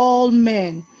to all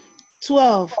men.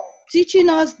 12. Teaching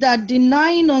us that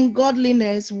denying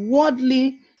ungodliness,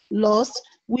 worldly lust,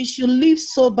 we should live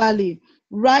soberly,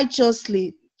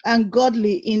 righteously, and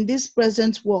godly in this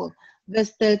present world.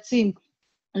 Verse 13.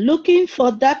 Looking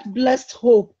for that blessed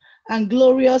hope and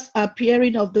glorious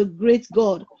appearing of the great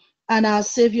God and our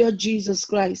Savior Jesus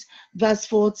Christ. Verse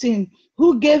 14.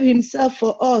 Who gave himself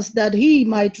for us that he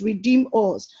might redeem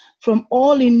us from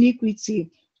all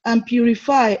iniquity and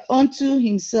purify unto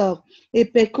himself a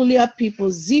peculiar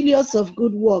people, zealous of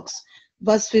good works.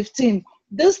 Verse 15.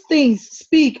 These things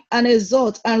speak and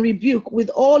exhort and rebuke with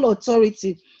all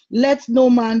authority. Let no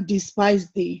man despise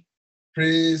thee.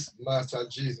 Praise Master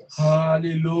Jesus.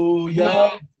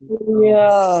 Hallelujah.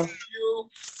 Yeah.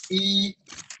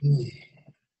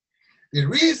 The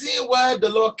reason why the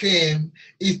Lord came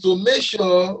is to make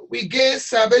sure we gain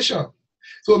salvation.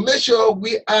 To make sure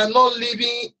we are not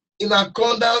living in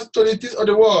accordance to the things of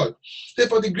the world. Say,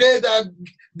 for the grace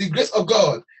of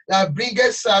God that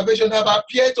bringeth salvation have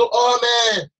appeared to all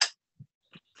men.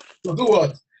 To do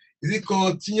what? Is it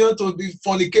continue to be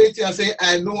fornicating and saying,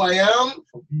 I know I am?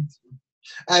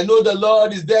 I know the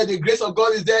Lord is there. The grace of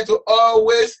God is there to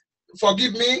always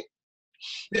forgive me.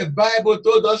 The Bible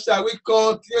told us that we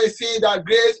continue seeing that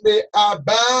grace may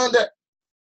abound.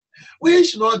 We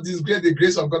should not disgrace the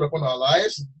grace of God upon our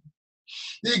lives.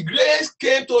 The grace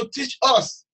came to teach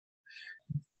us,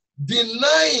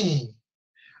 denying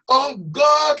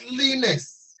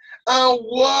ungodliness and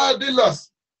worldly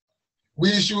lust.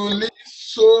 We should live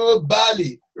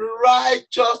soberly,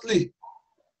 righteously,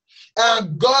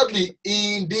 and godly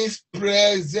in this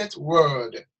present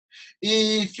world.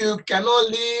 If you cannot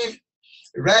live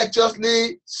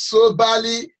righteously,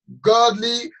 soberly,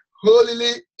 godly,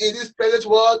 holily in this present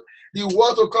world, the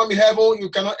world to come in heaven, you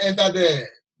cannot enter there.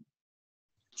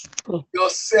 Your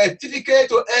certificate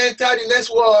to enter the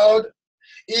next world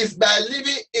is by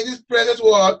living in this present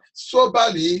world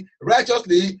soberly,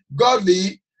 righteously,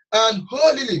 godly, and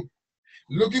holily,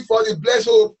 looking for the blessed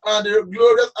hope and the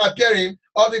glorious appearing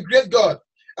of the great God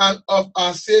and of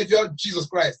our Savior Jesus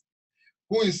Christ.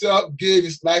 who himself gave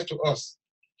his life to us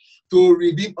to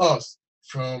redeem us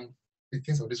from the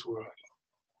things of this world.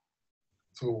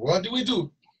 So what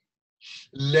do?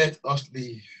 Let us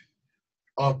live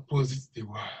opposite the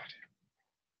world.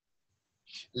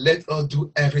 Let us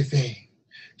do everything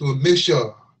to make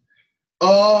sure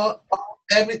all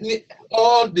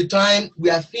the time we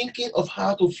are thinking of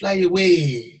how to fly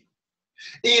away.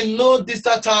 In no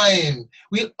distant time,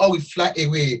 we all will fly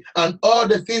away, and all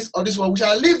the things of this world, we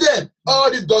shall leave them. All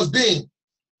these dustbins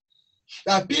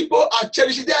that people are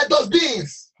cherishing, they are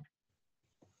dustbins.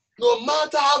 No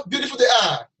matter how beautiful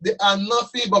they are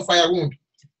nothing but firewood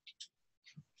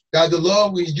that the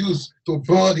Lord will use to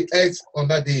burn the earth on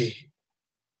that day.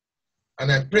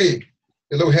 And I pray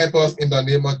the Lord will help us in the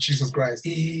name of Jesus Christ.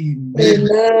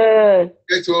 Amen.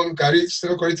 Get home, carry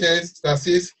 2 Corinthians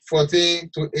 6,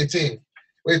 14 to 18.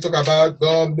 When you talk about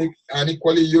don't make an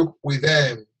equally yoke with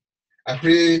them. I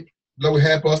pray the Lord will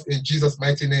help us in Jesus'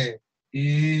 mighty name.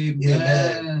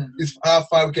 Amen. This is how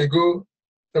far we can go.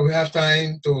 So we have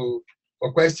time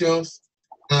for questions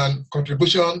and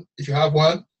contribution if you have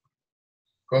one.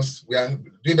 Because we are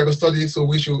doing Bible study, so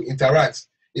we should interact.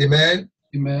 Amen.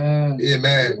 Amen.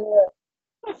 Amen.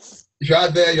 If you are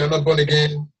there, you are not born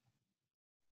again.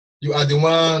 You are the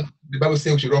one the Bible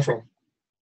says we should run from.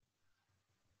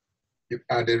 You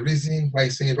are the reason why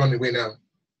it's saying run away now.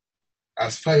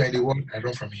 As far as you are in the world, I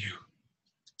run from you.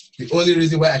 The only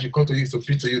reason why I should come to you is to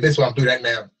preach to you. That's what I'm doing right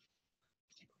now.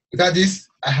 Without this,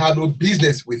 I have no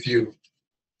business with you.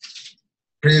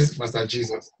 Praise Master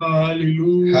Jesus.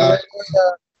 Hallelujah.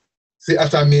 Hallelujah. Say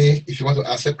after me, if you want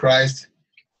to accept Christ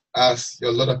as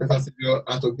your Lord and personal Savior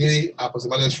and to be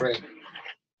Apostle Emmanuel's friend.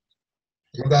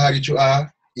 No matter how rich you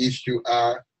are, if you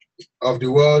are of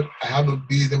the world, I have no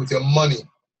business with your money.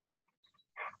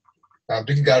 I'm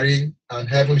drinking Gary and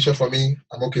heaven is short for me,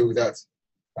 I'm okay with that.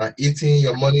 I'm eating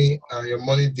your money and your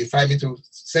money defy me to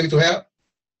send me to hell,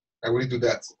 I will do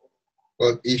that.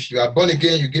 But if you are born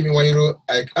again, you give me €1,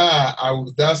 I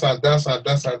will dance and dance and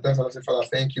dance and dance and I say, Father,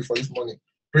 thank you for this money.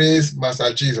 Praise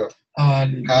Master Jesus.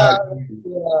 Hallelujah.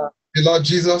 The Lord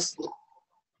Jesus,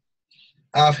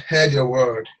 I've heard your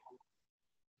word.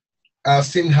 I've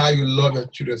seen how you love your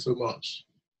children so much.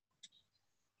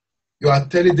 You are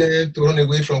telling them to run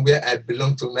away from where I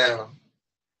belong to now.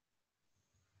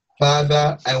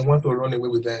 Father, I want to run away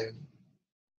with them.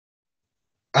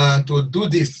 And to do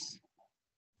this,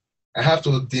 I have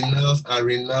to denounce and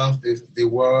renounce the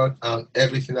world and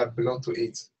everything that belongs to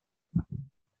it.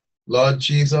 Lord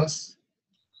Jesus,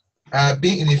 I have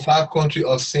been in a far country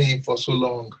of sin for so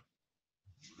long.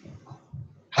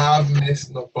 Have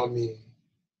mercy upon me.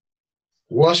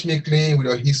 Wash me clean with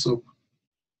your hyssop.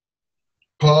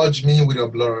 Purge me with your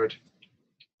blood.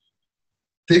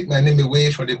 Take my name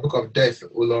away from the book of death,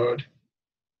 O Lord,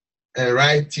 and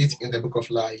write it in the book of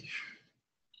life.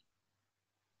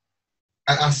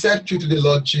 I accept you today,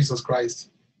 Lord Jesus Christ,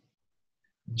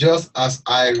 just as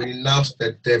I renounce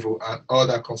the devil and all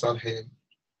that concerns him.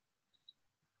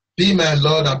 Be my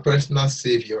Lord and personal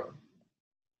Savior,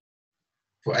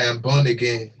 for I am born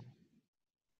again.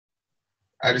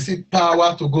 I receive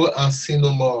power to go and sin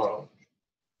no more,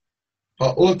 for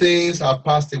all things have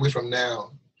passed away from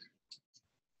now,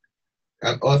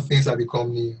 and all things have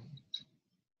become new.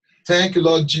 Thank you,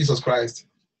 Lord Jesus Christ,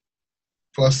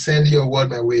 for sending your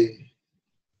word my way.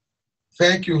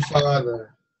 Thank you,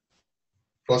 Father,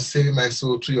 for saving my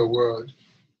soul through your word.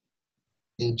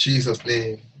 In Jesus'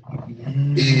 name,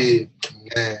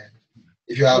 amen.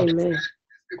 If you have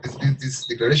this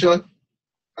declaration,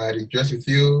 I rejoice with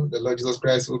you. The Lord Jesus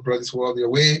Christ who brought this world your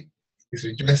way is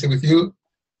rejoicing with you.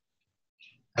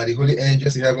 And the holy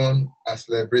angels in heaven are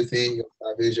celebrating your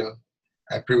salvation.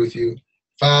 I pray with you.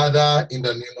 Father, in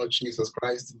the name of Jesus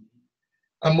Christ,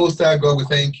 and Most High God, we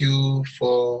thank you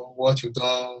for what you've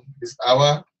done this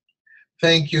hour.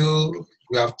 Thank you.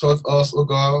 You have taught us, oh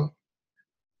God.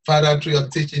 Father, through your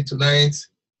teaching tonight,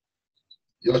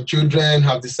 your children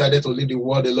have decided to leave the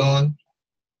world alone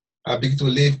and begin to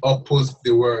live opposite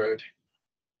the word.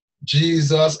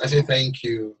 Jesus, I say thank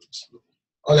you.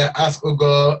 All I ask, oh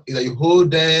God, is that you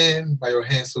hold them by your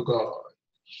hands, oh God.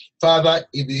 Father,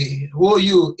 if they hold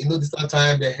you in no distant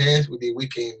time, their hands will be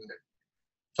weakened.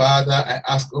 Father, I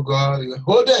ask, oh God, you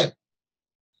hold them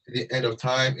to the end of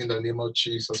time in the name of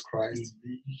Jesus Christ.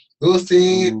 Those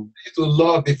things you need to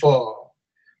love before.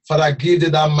 Father, give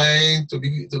them that mind to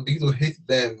begin to hate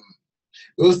them.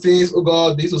 Those things, oh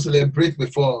God, they used to celebrate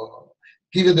before.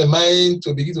 Give them the mind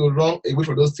to begin to run away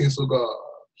from those things, oh God,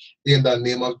 in the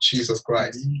name of Jesus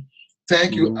Christ.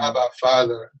 Thank you, Abba,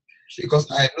 Father, because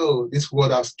I know this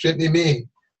word has strengthened me,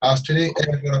 has strengthened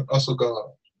everyone else, oh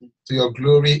God, to your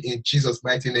glory in Jesus'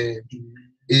 mighty name.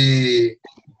 Amen.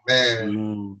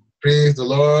 Praise the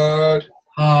Lord.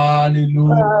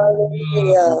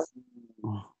 Hallelujah.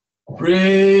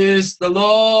 Praise the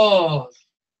Lord.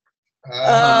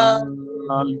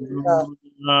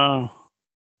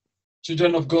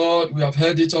 Children of God, we have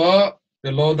heard it all.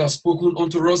 The Lord has spoken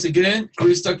unto us again,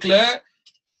 crystal clear.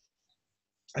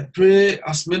 I pray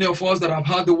as many of us that have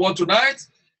heard the word tonight,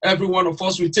 every one of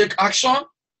us will take action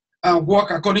and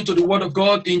walk according to the word of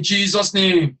God in Jesus'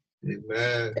 name.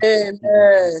 Amen.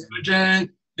 Amen.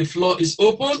 Children, the floor is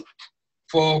open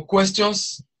for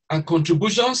questions and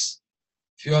contributions.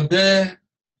 If you are there,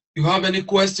 you have any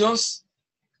questions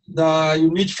that you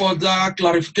need further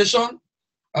clarification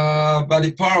by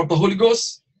the power of the Holy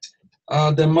Ghost,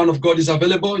 the man of God is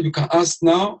available. You can ask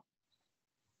now,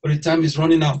 but the time is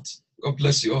running out. God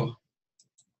bless you all.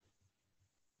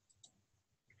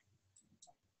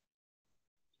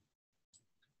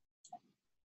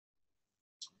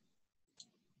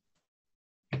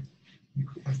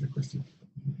 Ask the question.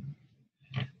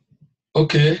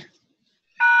 Okay.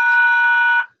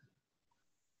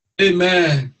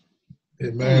 Amen.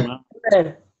 Amen.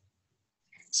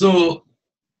 So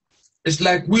it's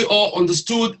like we all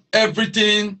understood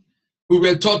everything we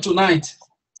were taught tonight.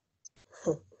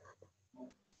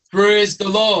 Praise the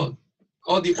Lord.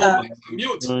 All the old mics are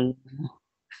mute.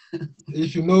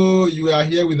 If you know you are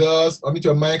here with us, unmute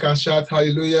your mic and shout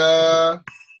hallelujah.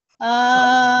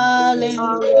 Amen.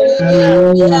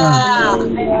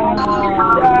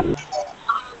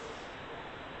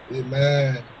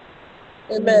 Amen.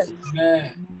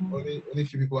 Amen. Only a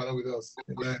few people are not with us.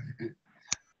 Amen.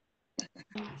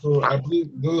 So I believe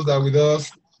those that are with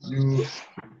us,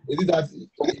 it is that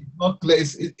it's not clear.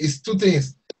 It's two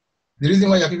things. The reason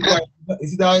why people are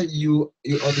is that you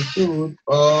understood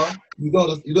or you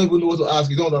don't even know what to ask.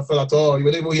 You don't understand at all. You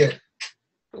were never here.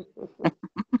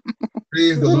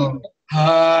 Praise the Lord.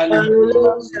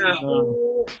 Hallelujah.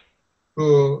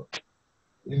 So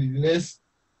in the next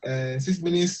 6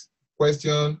 minutes,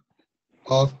 question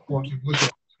or contribution,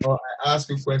 or I ask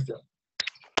you a question.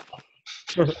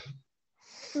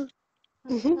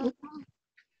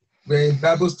 We're in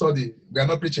Bible study. We are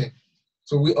not preaching.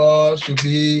 So we all should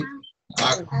be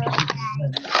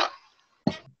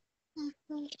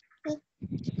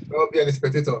don't be a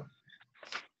spectator.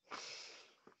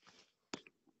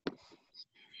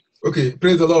 Okay,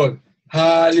 praise the Lord.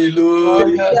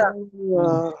 Hallelujah.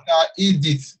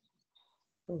 Edith,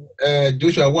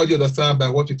 Joshua, what do you understand by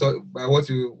what you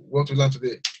want to learn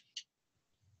today?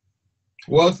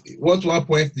 What 1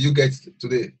 point do you get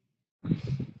today?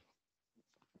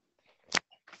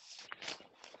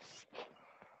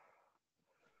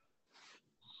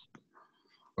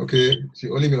 Okay, she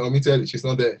only been omitted. She's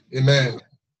not there. Amen.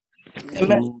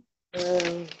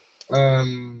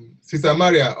 Sister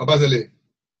Maria Obazele,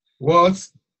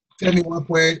 tell me 1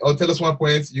 point or tell us 1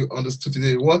 point you understood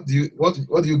today. What do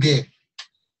you gain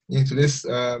in today's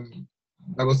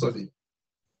Bible study?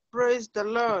 Praise the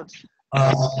Lord.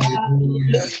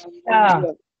 Hallelujah.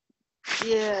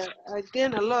 Yeah, I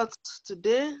gained a lot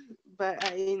today, but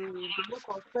in the book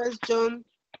of 1 John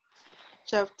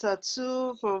chapter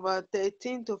 2 from verse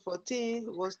 13 to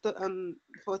 14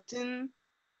 14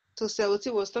 to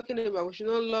 17 was talking about we should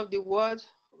not love the world,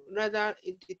 rather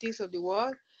the things of the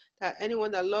world, that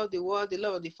anyone that loves the world, the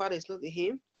love of the Father is not in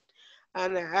him.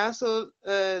 And I also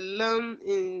learned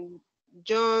in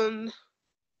John,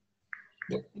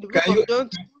 the book of John.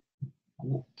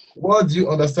 What do you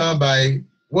understand by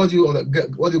what do you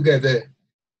get there?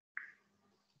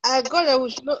 I got that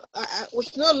we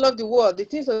should not love the world, the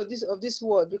things of this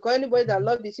world, because anybody that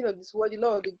loves the things of this world, the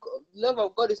love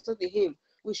of God is not in him.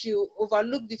 We should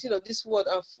overlook the things of this world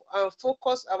and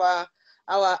focus our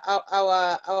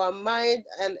mind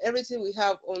and everything we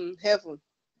have on heaven.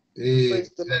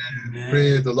 Praise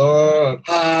the Lord.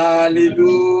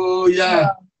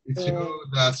 Hallelujah. It shows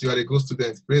that you are a good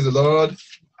student. Praise the Lord.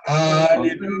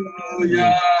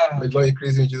 Hallelujah. May God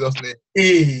increase in Jesus' name.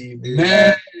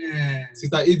 Amen.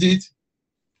 Sister Edith,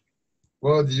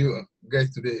 what do you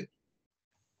get today?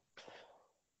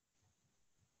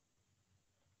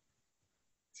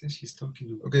 Since she's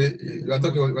talking. Okay, you are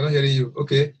talking, we're not hearing you.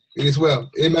 Okay, it is well.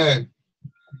 Amen.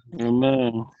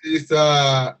 Amen.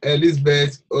 Sister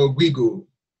Elizabeth Ogwigo,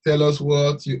 tell us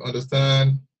what you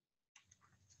understand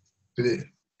today.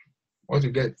 What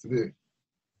you get today.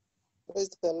 Praise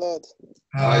the Lord.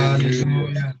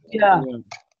 Hallelujah. Yeah.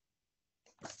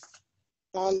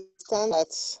 I understand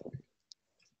that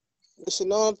we should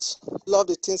not love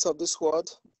the things of this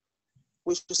world.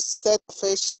 We should set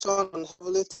affection on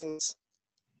heavenly things,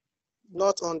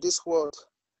 not on this world.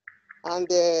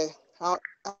 And I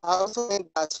also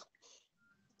think that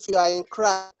you are in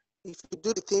Christ, if you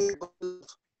do the thing God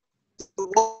loves,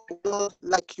 the world will not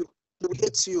like you, they will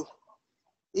hate you.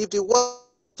 If the world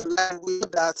like we know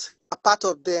that a part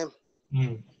of them,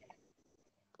 Mm.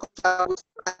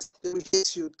 they will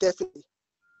hate you, definitely.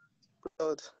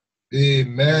 God.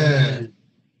 Amen.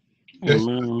 Let's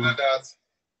Amen. remember that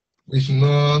we should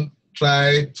not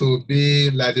try to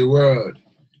be like the world.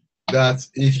 That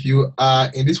if you are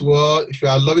in this world, if you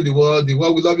are loving the world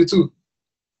will love you too.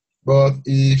 But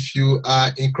if you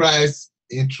are in Christ,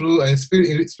 in truth and spirit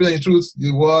and truth,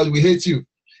 the world will hate you.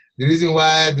 The reason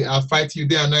why they are fighting you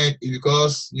day and night is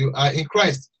because you are in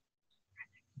Christ.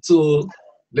 So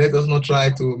let us not try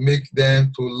to make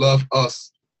them to love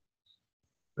us.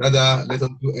 Rather, let us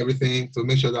do everything to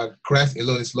make sure that Christ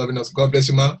alone is loving us. God bless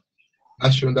you, man.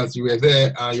 I've shown that you were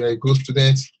there and you're a good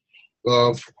student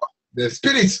of the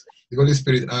Spirit, the Holy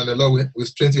Spirit, and the Lord will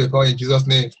strengthen your power in Jesus'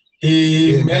 name.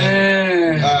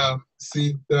 Amen.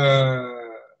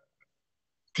 Sister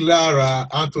Clara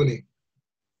Anthony,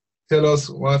 tell us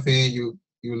one thing you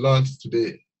learned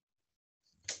today.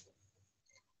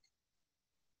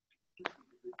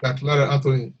 Clara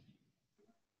Anthony.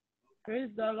 Praise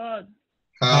the Lord.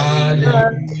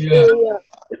 Hallelujah.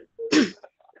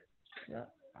 Yeah,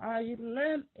 I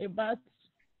learned about,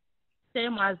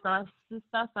 same as our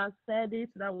sisters have said it,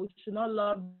 that we should not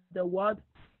love the world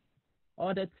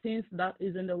or the things that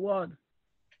is in the world.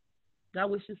 That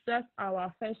we should set our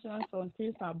affections on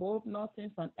things above, not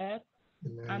things on earth.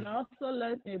 Amen. And I also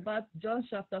learned about John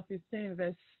chapter 15,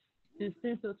 verse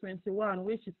 16 to 21,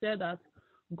 which said that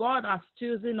God has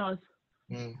chosen us,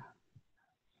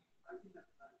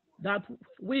 that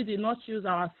we did not choose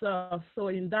ourselves. So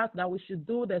in that we should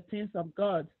do the things of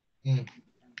God.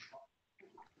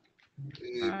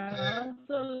 I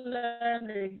also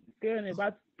learned again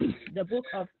about the book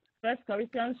of 1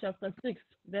 Corinthians chapter 6,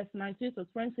 verse 19 to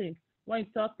 20, when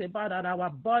it talks about that our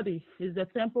body is the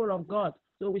temple of God.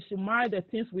 So we should mind the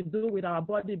things we do with our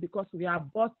body because we are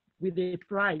bought with a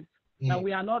price. That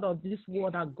we are not of this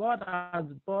world, that God has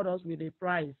bought us with a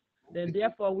price. Then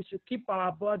therefore we should keep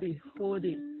our body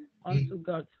holy unto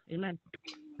God. Amen.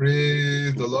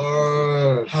 Praise the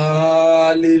Lord.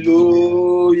 Hallelujah.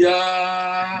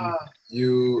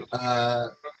 You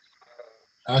are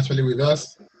actually with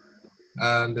us,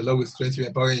 and the Lord will strengthen you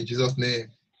and power in Jesus'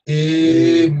 name.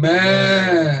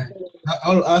 Amen. I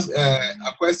want to ask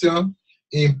a question.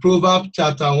 In Proverbs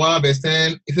chapter 1, verse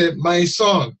 10, it said, "My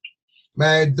son,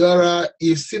 my daughter,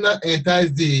 if sinner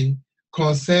entice thee,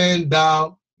 consent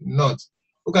thou not."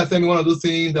 Who can tell me one of those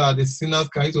things that the sinners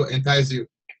can use to entice you?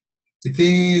 The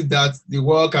things that the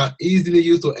world can easily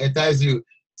use to entice you.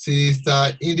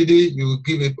 Sister Indidi, you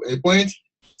give a point.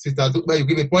 Sister Dukba, you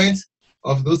give a point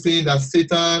of those things that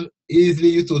Satan easily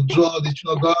used to draw the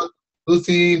children of God. Those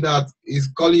things that is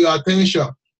calling your attention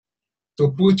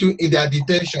to put you in their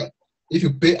detention. If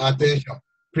you pay attention,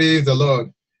 praise the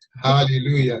Lord.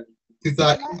 Hallelujah.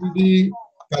 Sister Indidi,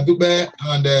 Kadube,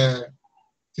 and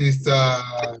Sister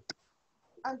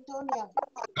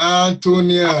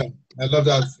Antonia. I love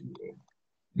that.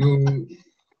 You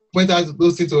point out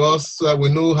those things to us so that we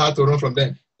know how to run from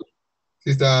them.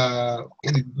 Sister,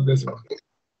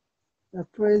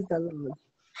 Praise the Lord.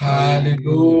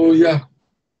 Hallelujah.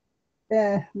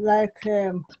 Like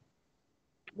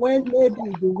when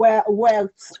maybe the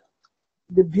wealth,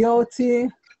 the beauty,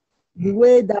 the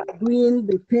way that doing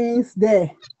the things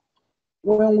there,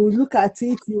 when we look at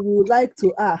it, we would like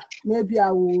to, maybe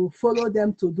I will follow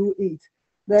them to do it.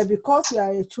 But because we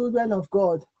are children of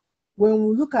God, when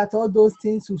we look at all those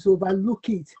things, we should overlook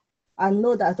it and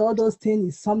know that all those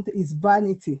things is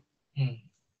vanity.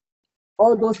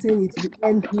 All those things is the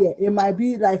end here. It might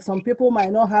be like some people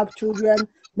might not have children.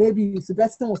 Maybe the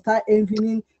person will start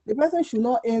envying. The person should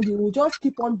not envy. We'll just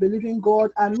keep on believing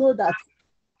God and know that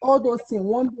all those things,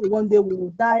 one day we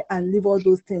will die and leave all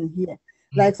those things here.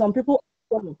 Like some people,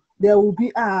 there will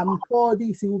be for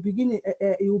this. He will begin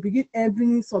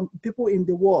envying some people in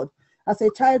the world. As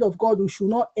a child of God, we should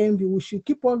not envy. We should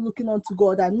keep on looking unto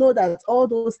God and know that all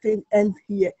those things end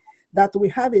here, that we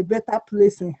have a better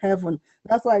place in heaven.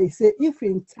 That's why I say, if it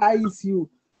entices you,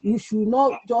 you should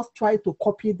not just try to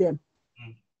copy them.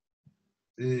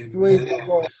 Praise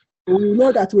God. We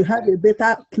know that we have a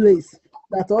better place,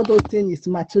 that all those things is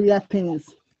material things.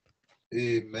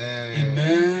 Amen.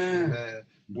 Amen.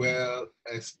 Well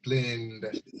explained.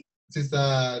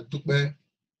 Sister Dukbe.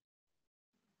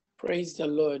 Praise the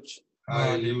Lord.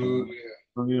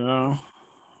 Hallelujah.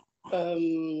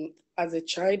 As a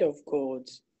child of God,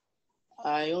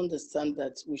 I understand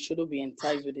that we shouldn't be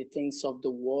enticed with the things of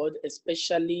the world,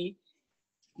 especially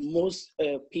most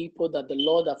people that the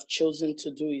Lord have chosen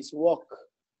to do His work.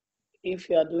 if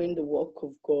you are doing the work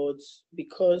of God,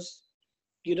 because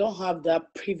you don't have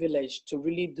that privilege to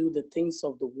really do the things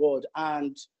of the word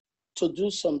and to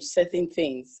do some certain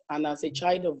things. And as a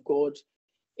child of God,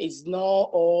 it's not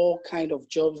all kind of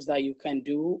jobs that you can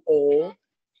do, or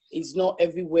it's not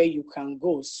everywhere you can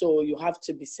go. So you have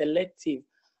to be selective.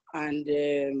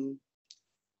 And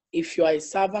if you are a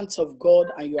servant of God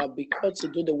and you are called to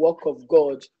do the work of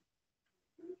God,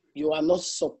 you are not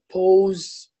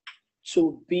supposed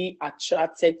to be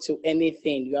attracted to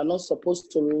anything. You are not supposed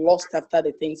to lust after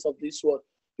the things of this world.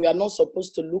 You are not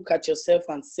supposed to look at yourself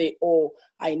and say, oh,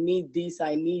 I need this,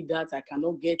 I need that, I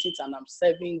cannot get it, and I'm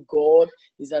serving God.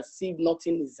 It's as if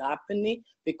nothing is happening,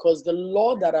 because the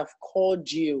Lord that have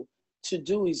called you to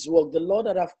do his work, the Lord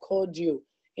that have called you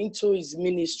into his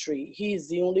ministry, he is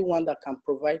the only one that can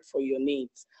provide for your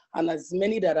needs. And as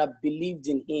many that have believed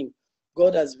in him,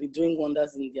 God has been doing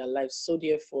wonders in their lives. So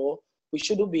therefore, we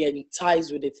shouldn't be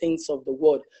enticed with the things of the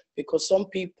world, because some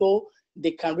people,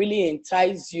 they can really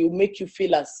entice you, make you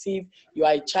feel as if you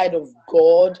are a child of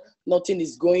God, nothing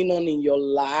is going on in your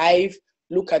life.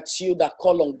 Look at you that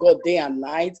call on God day and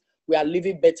night. We are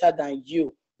living better than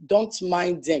you. Don't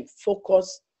mind them.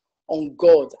 Focus on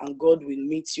God, and God will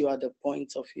meet you at the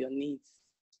point of your needs.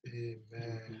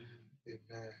 Amen.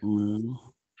 Amen. Amen.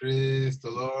 Praise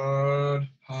the Lord.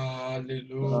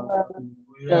 Hallelujah.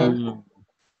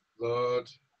 Lord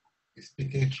is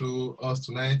speaking through us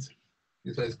tonight.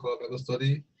 This is called Bible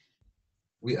study.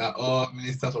 We are all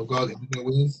ministers of God in different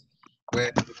ways.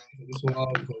 When this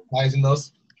world is enticing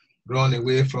us, run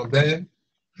away from them.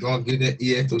 Don't give them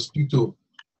ear to speak to.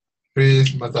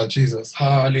 Praise Master Jesus.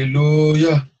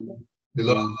 Hallelujah. The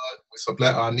Lord will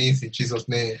supply our needs in Jesus'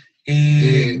 name.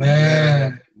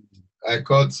 Amen. I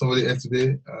called somebody else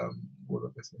today. What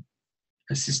was I saying?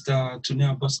 Sister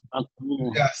Tunia Boss.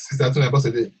 Yeah, Sister Tunia Boss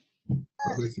today.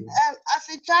 As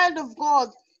a child of God,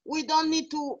 we don't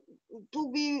need to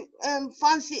be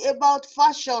fancy about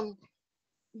fashion,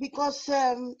 because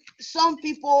some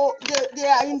people, they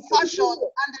are in fashion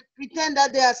and they pretend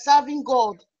that they are serving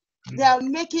God. They are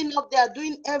making up, they are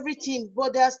doing everything,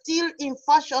 but they are still in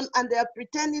fashion and they are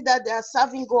pretending that they are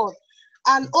serving God.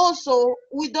 And also,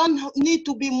 we don't need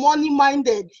to be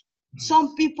money-minded.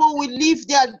 Some people will leave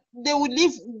they will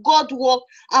leave God work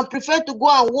and prefer to go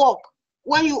and work.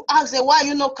 When you ask them, why are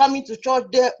you not coming to church,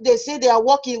 they say they are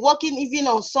working even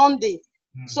on Sunday.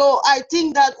 So I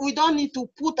think that we don't need to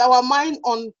put our mind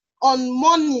on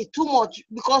money too much,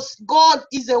 because God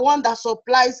is the one that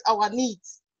supplies our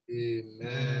needs.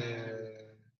 Amen.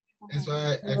 That's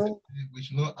why I think we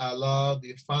should not allow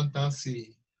the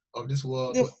fantasy of this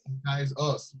world to entice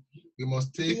us. We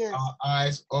must take our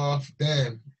eyes off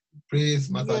them.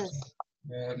 Praise Master Jesus.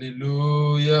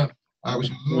 Hallelujah. And we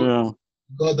should look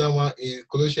got that one in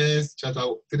Colossians chapter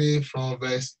 3 from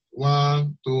verse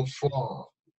 1 to 4.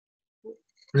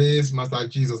 Praise Master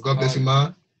Jesus. God bless you,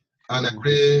 man. And I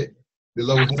pray the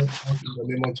Lord will help us in the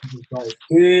name of Jesus Christ.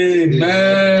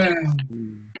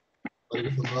 Amen. By the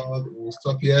grace of God, we'll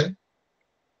stop here.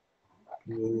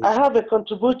 I have a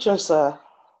contribution, sir.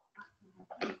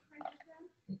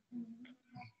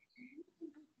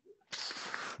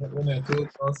 When I told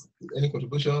us any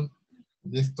contribution,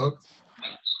 this talk,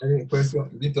 any question,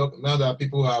 this talk, now that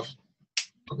people have,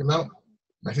 okay, now,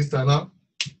 my sister now,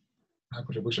 her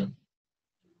contribution.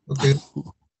 Okay,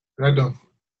 right done.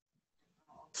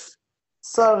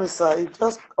 Sorry, sir, it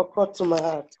just occurred to my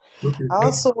heart. Okay, I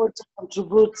also want to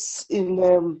contribute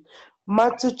in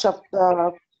Matthew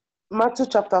chapter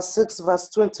 6, verse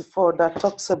 24, that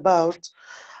talks about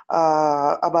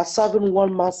serving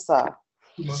one master.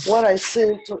 What I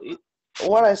say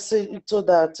into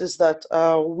that is that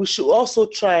we should also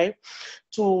try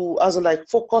to, as in like,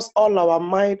 focus all our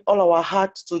mind, all our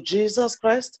heart to Jesus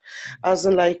Christ. As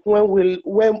in like,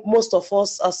 when most of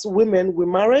us as women, we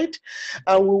married,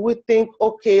 and we would think,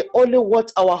 okay, only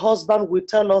what our husband will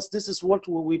tell us, this is what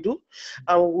we will do.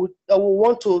 And we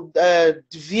want to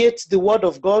deviate the word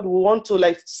of God. We want to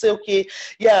like say, okay,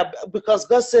 yeah, because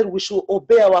God said we should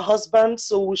obey our husband,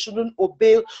 so we shouldn't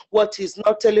obey what he's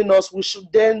not telling us. We should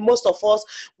then, most of us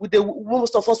will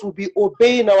be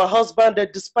obeying our husband and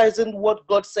despising what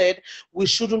God said we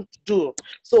shouldn't do.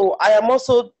 So I am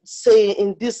also saying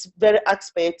in this very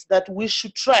aspect that we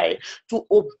should try to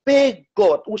obey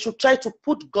God. We should try to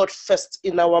put God first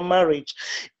in our marriage.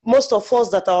 Most of us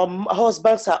that our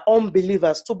husbands are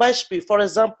unbelievers. To Bashpi, for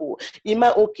example, in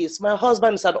my own case, my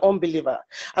husband is an unbeliever,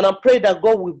 and I'm praying that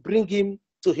God will bring him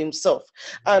to himself.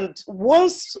 And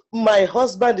once my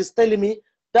husband is telling me,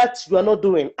 that you are not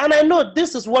doing. And I know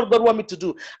this is what God want me to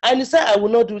do. And he said, I will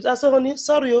not do it. I said, honey,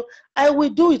 sorry, I will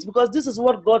do it because this is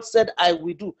what God said I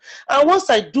will do. And once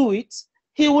I do it,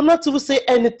 he will not even say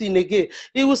anything again.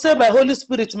 He will say, my Holy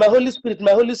Spirit, my Holy Spirit,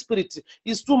 my Holy Spirit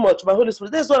is too much, my Holy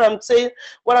Spirit. That's what I'm saying.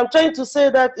 What I'm trying to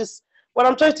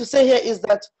say here is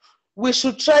that we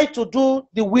should try to do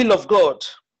the will of God.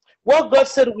 What God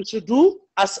said we should do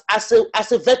as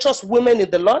a virtuous woman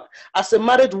in the Lord, as a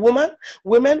married woman,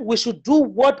 we should do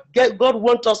what God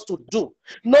wants us to do,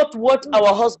 not what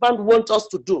our husband wants us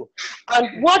to do.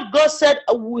 And what God said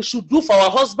we should do for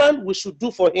our husband, we should do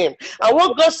for him. And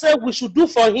what God said we should do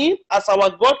for him as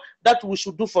our God, that we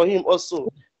should do for him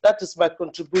also. That is my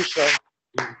contribution.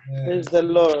 Praise the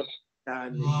Lord.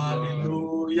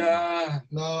 Hallelujah.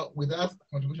 Now, with that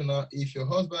contribution, now, if your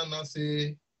husband now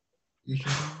say you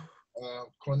should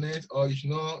connect or you should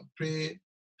not pray,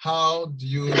 how do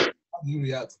you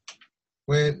react?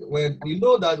 When you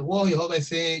know that what your husband is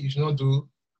saying you should not do,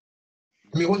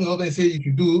 what your husband is saying you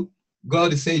should do,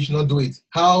 God is saying you should not do it.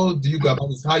 How do you go about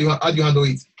this? How do you handle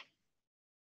it?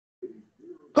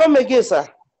 Come again, sir.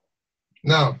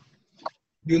 Now,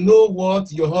 you know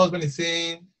what your husband is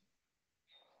saying,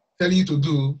 telling you to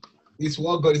do, is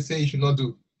what God is saying you should not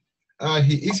do. And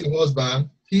he is your husband,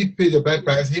 he paid your bride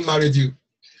price, he married you.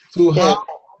 So how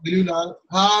do you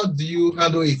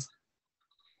handle it?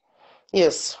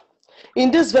 Yes.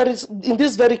 In this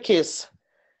very case,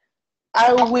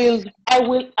 I will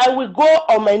go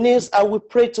on my knees, I will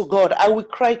pray to God, I will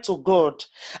cry to God,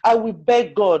 I will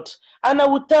beg God, and I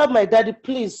will tell my daddy,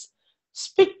 please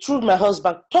speak through my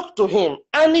husband, talk to him.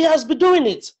 And he has been doing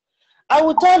it. I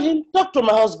will tell him, talk to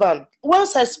my husband.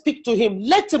 Once I speak to him,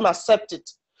 let him accept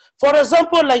it. For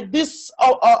example, like this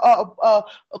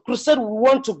crusade we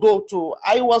want to go to,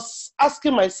 I was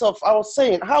asking myself, I was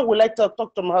saying, how will I talk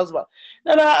to my husband?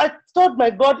 Then I told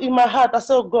my God in my heart, I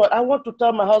said, oh God, I want to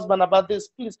tell my husband about this.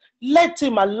 Please let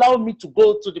him allow me to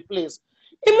go to the place.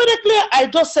 Immediately, I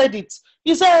just said it.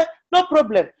 He said, no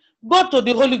problem. Go to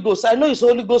the Holy Ghost. I know it's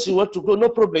Holy Ghost you want to go. No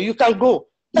problem. You can go.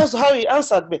 That's how he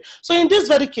answered me. So in this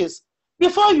very case,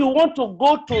 before you want to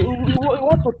talk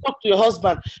to your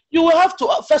husband, you will have to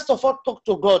first of all talk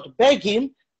to God, beg him,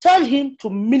 tell him to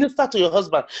minister to your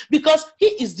husband, because he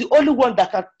is the only one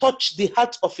that can touch the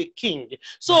heart of a king.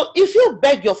 So if you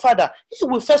beg your father, he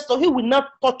will not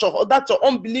touch your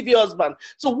unbelieving husband.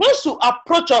 So once you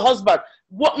approach your husband,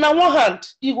 now one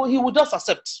hand, he will just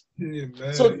accept.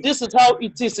 Amen. So this is how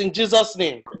it is in Jesus'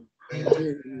 name.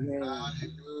 Amen.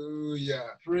 Hallelujah.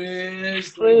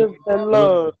 Praise the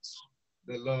Lord.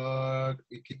 The Lord,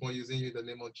 we keep on using you in the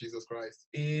name of Jesus Christ.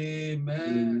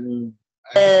 Amen.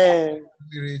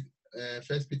 We read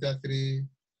 1 Peter 3,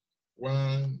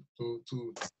 1 to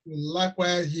 2.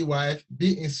 Likewise, ye wife,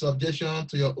 be in subjection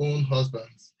to your own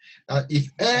husbands. And if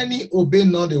any obey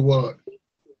not the word,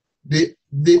 they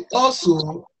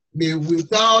also may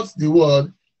without the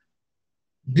word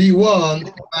be won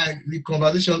by the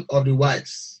conversation of the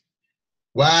wives,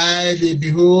 while they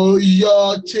behold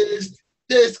your chaste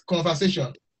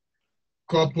conversation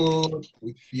coupled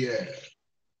with fear.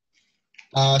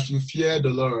 As you fear the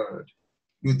Lord,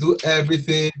 you do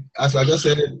everything, as I just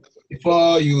said,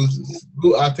 before you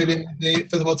go at anything,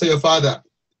 first of all, tell your father,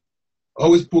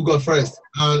 always put God first,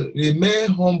 and remain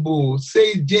humble,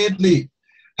 say gently.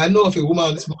 I know of a woman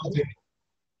on this mountain,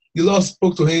 the Lord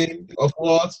spoke to him of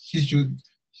what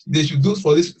they should do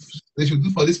for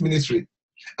this ministry.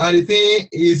 And the thing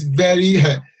is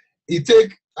it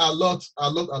takes a lot.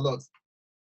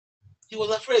 He was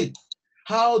afraid.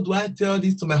 How do I tell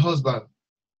this to my husband?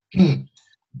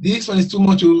 This one is too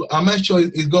much. Am I sure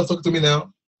is God talking to me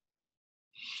now?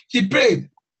 He prayed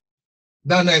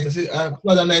that night. I said,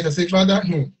 Father,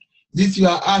 this you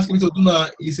are asking me to do now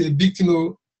is a big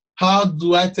thing. How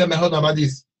do I tell my husband about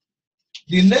this?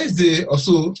 The next day or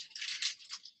so,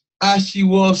 as she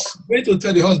was going to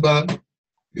tell the husband,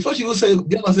 before she would say,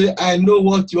 I know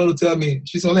what you want to tell me.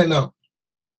 She's online now.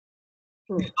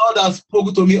 The Lord has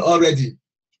spoken to me already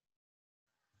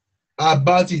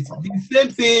about it. The same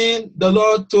thing the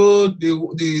Lord told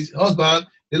the husband,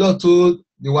 the Lord told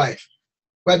the wife.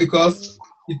 Why? Because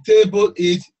the table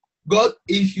is, God,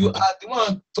 if you are the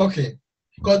one talking,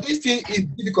 because this thing is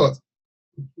difficult,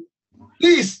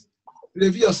 please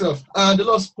review yourself. And the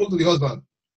Lord spoke to the husband.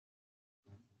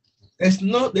 There's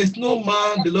no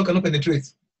man the Lord cannot penetrate.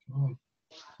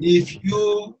 If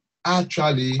you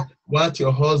actually want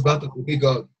your husband to obey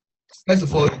God, first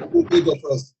of all, obey God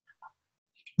first.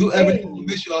 Do everything to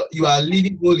make sure you are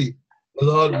living holy. The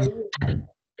Lord will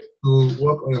to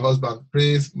work on your husband.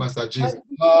 Praise Master Jesus.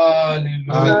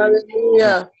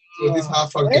 Hallelujah. So this is how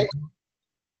far we can go.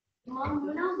 Mom,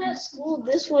 when I was at school,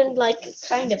 this one like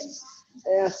kind of.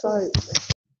 Yeah, sorry.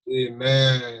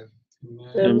 Amen.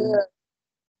 Amen.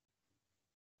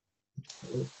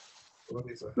 What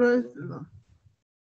is that? Praise the Lord.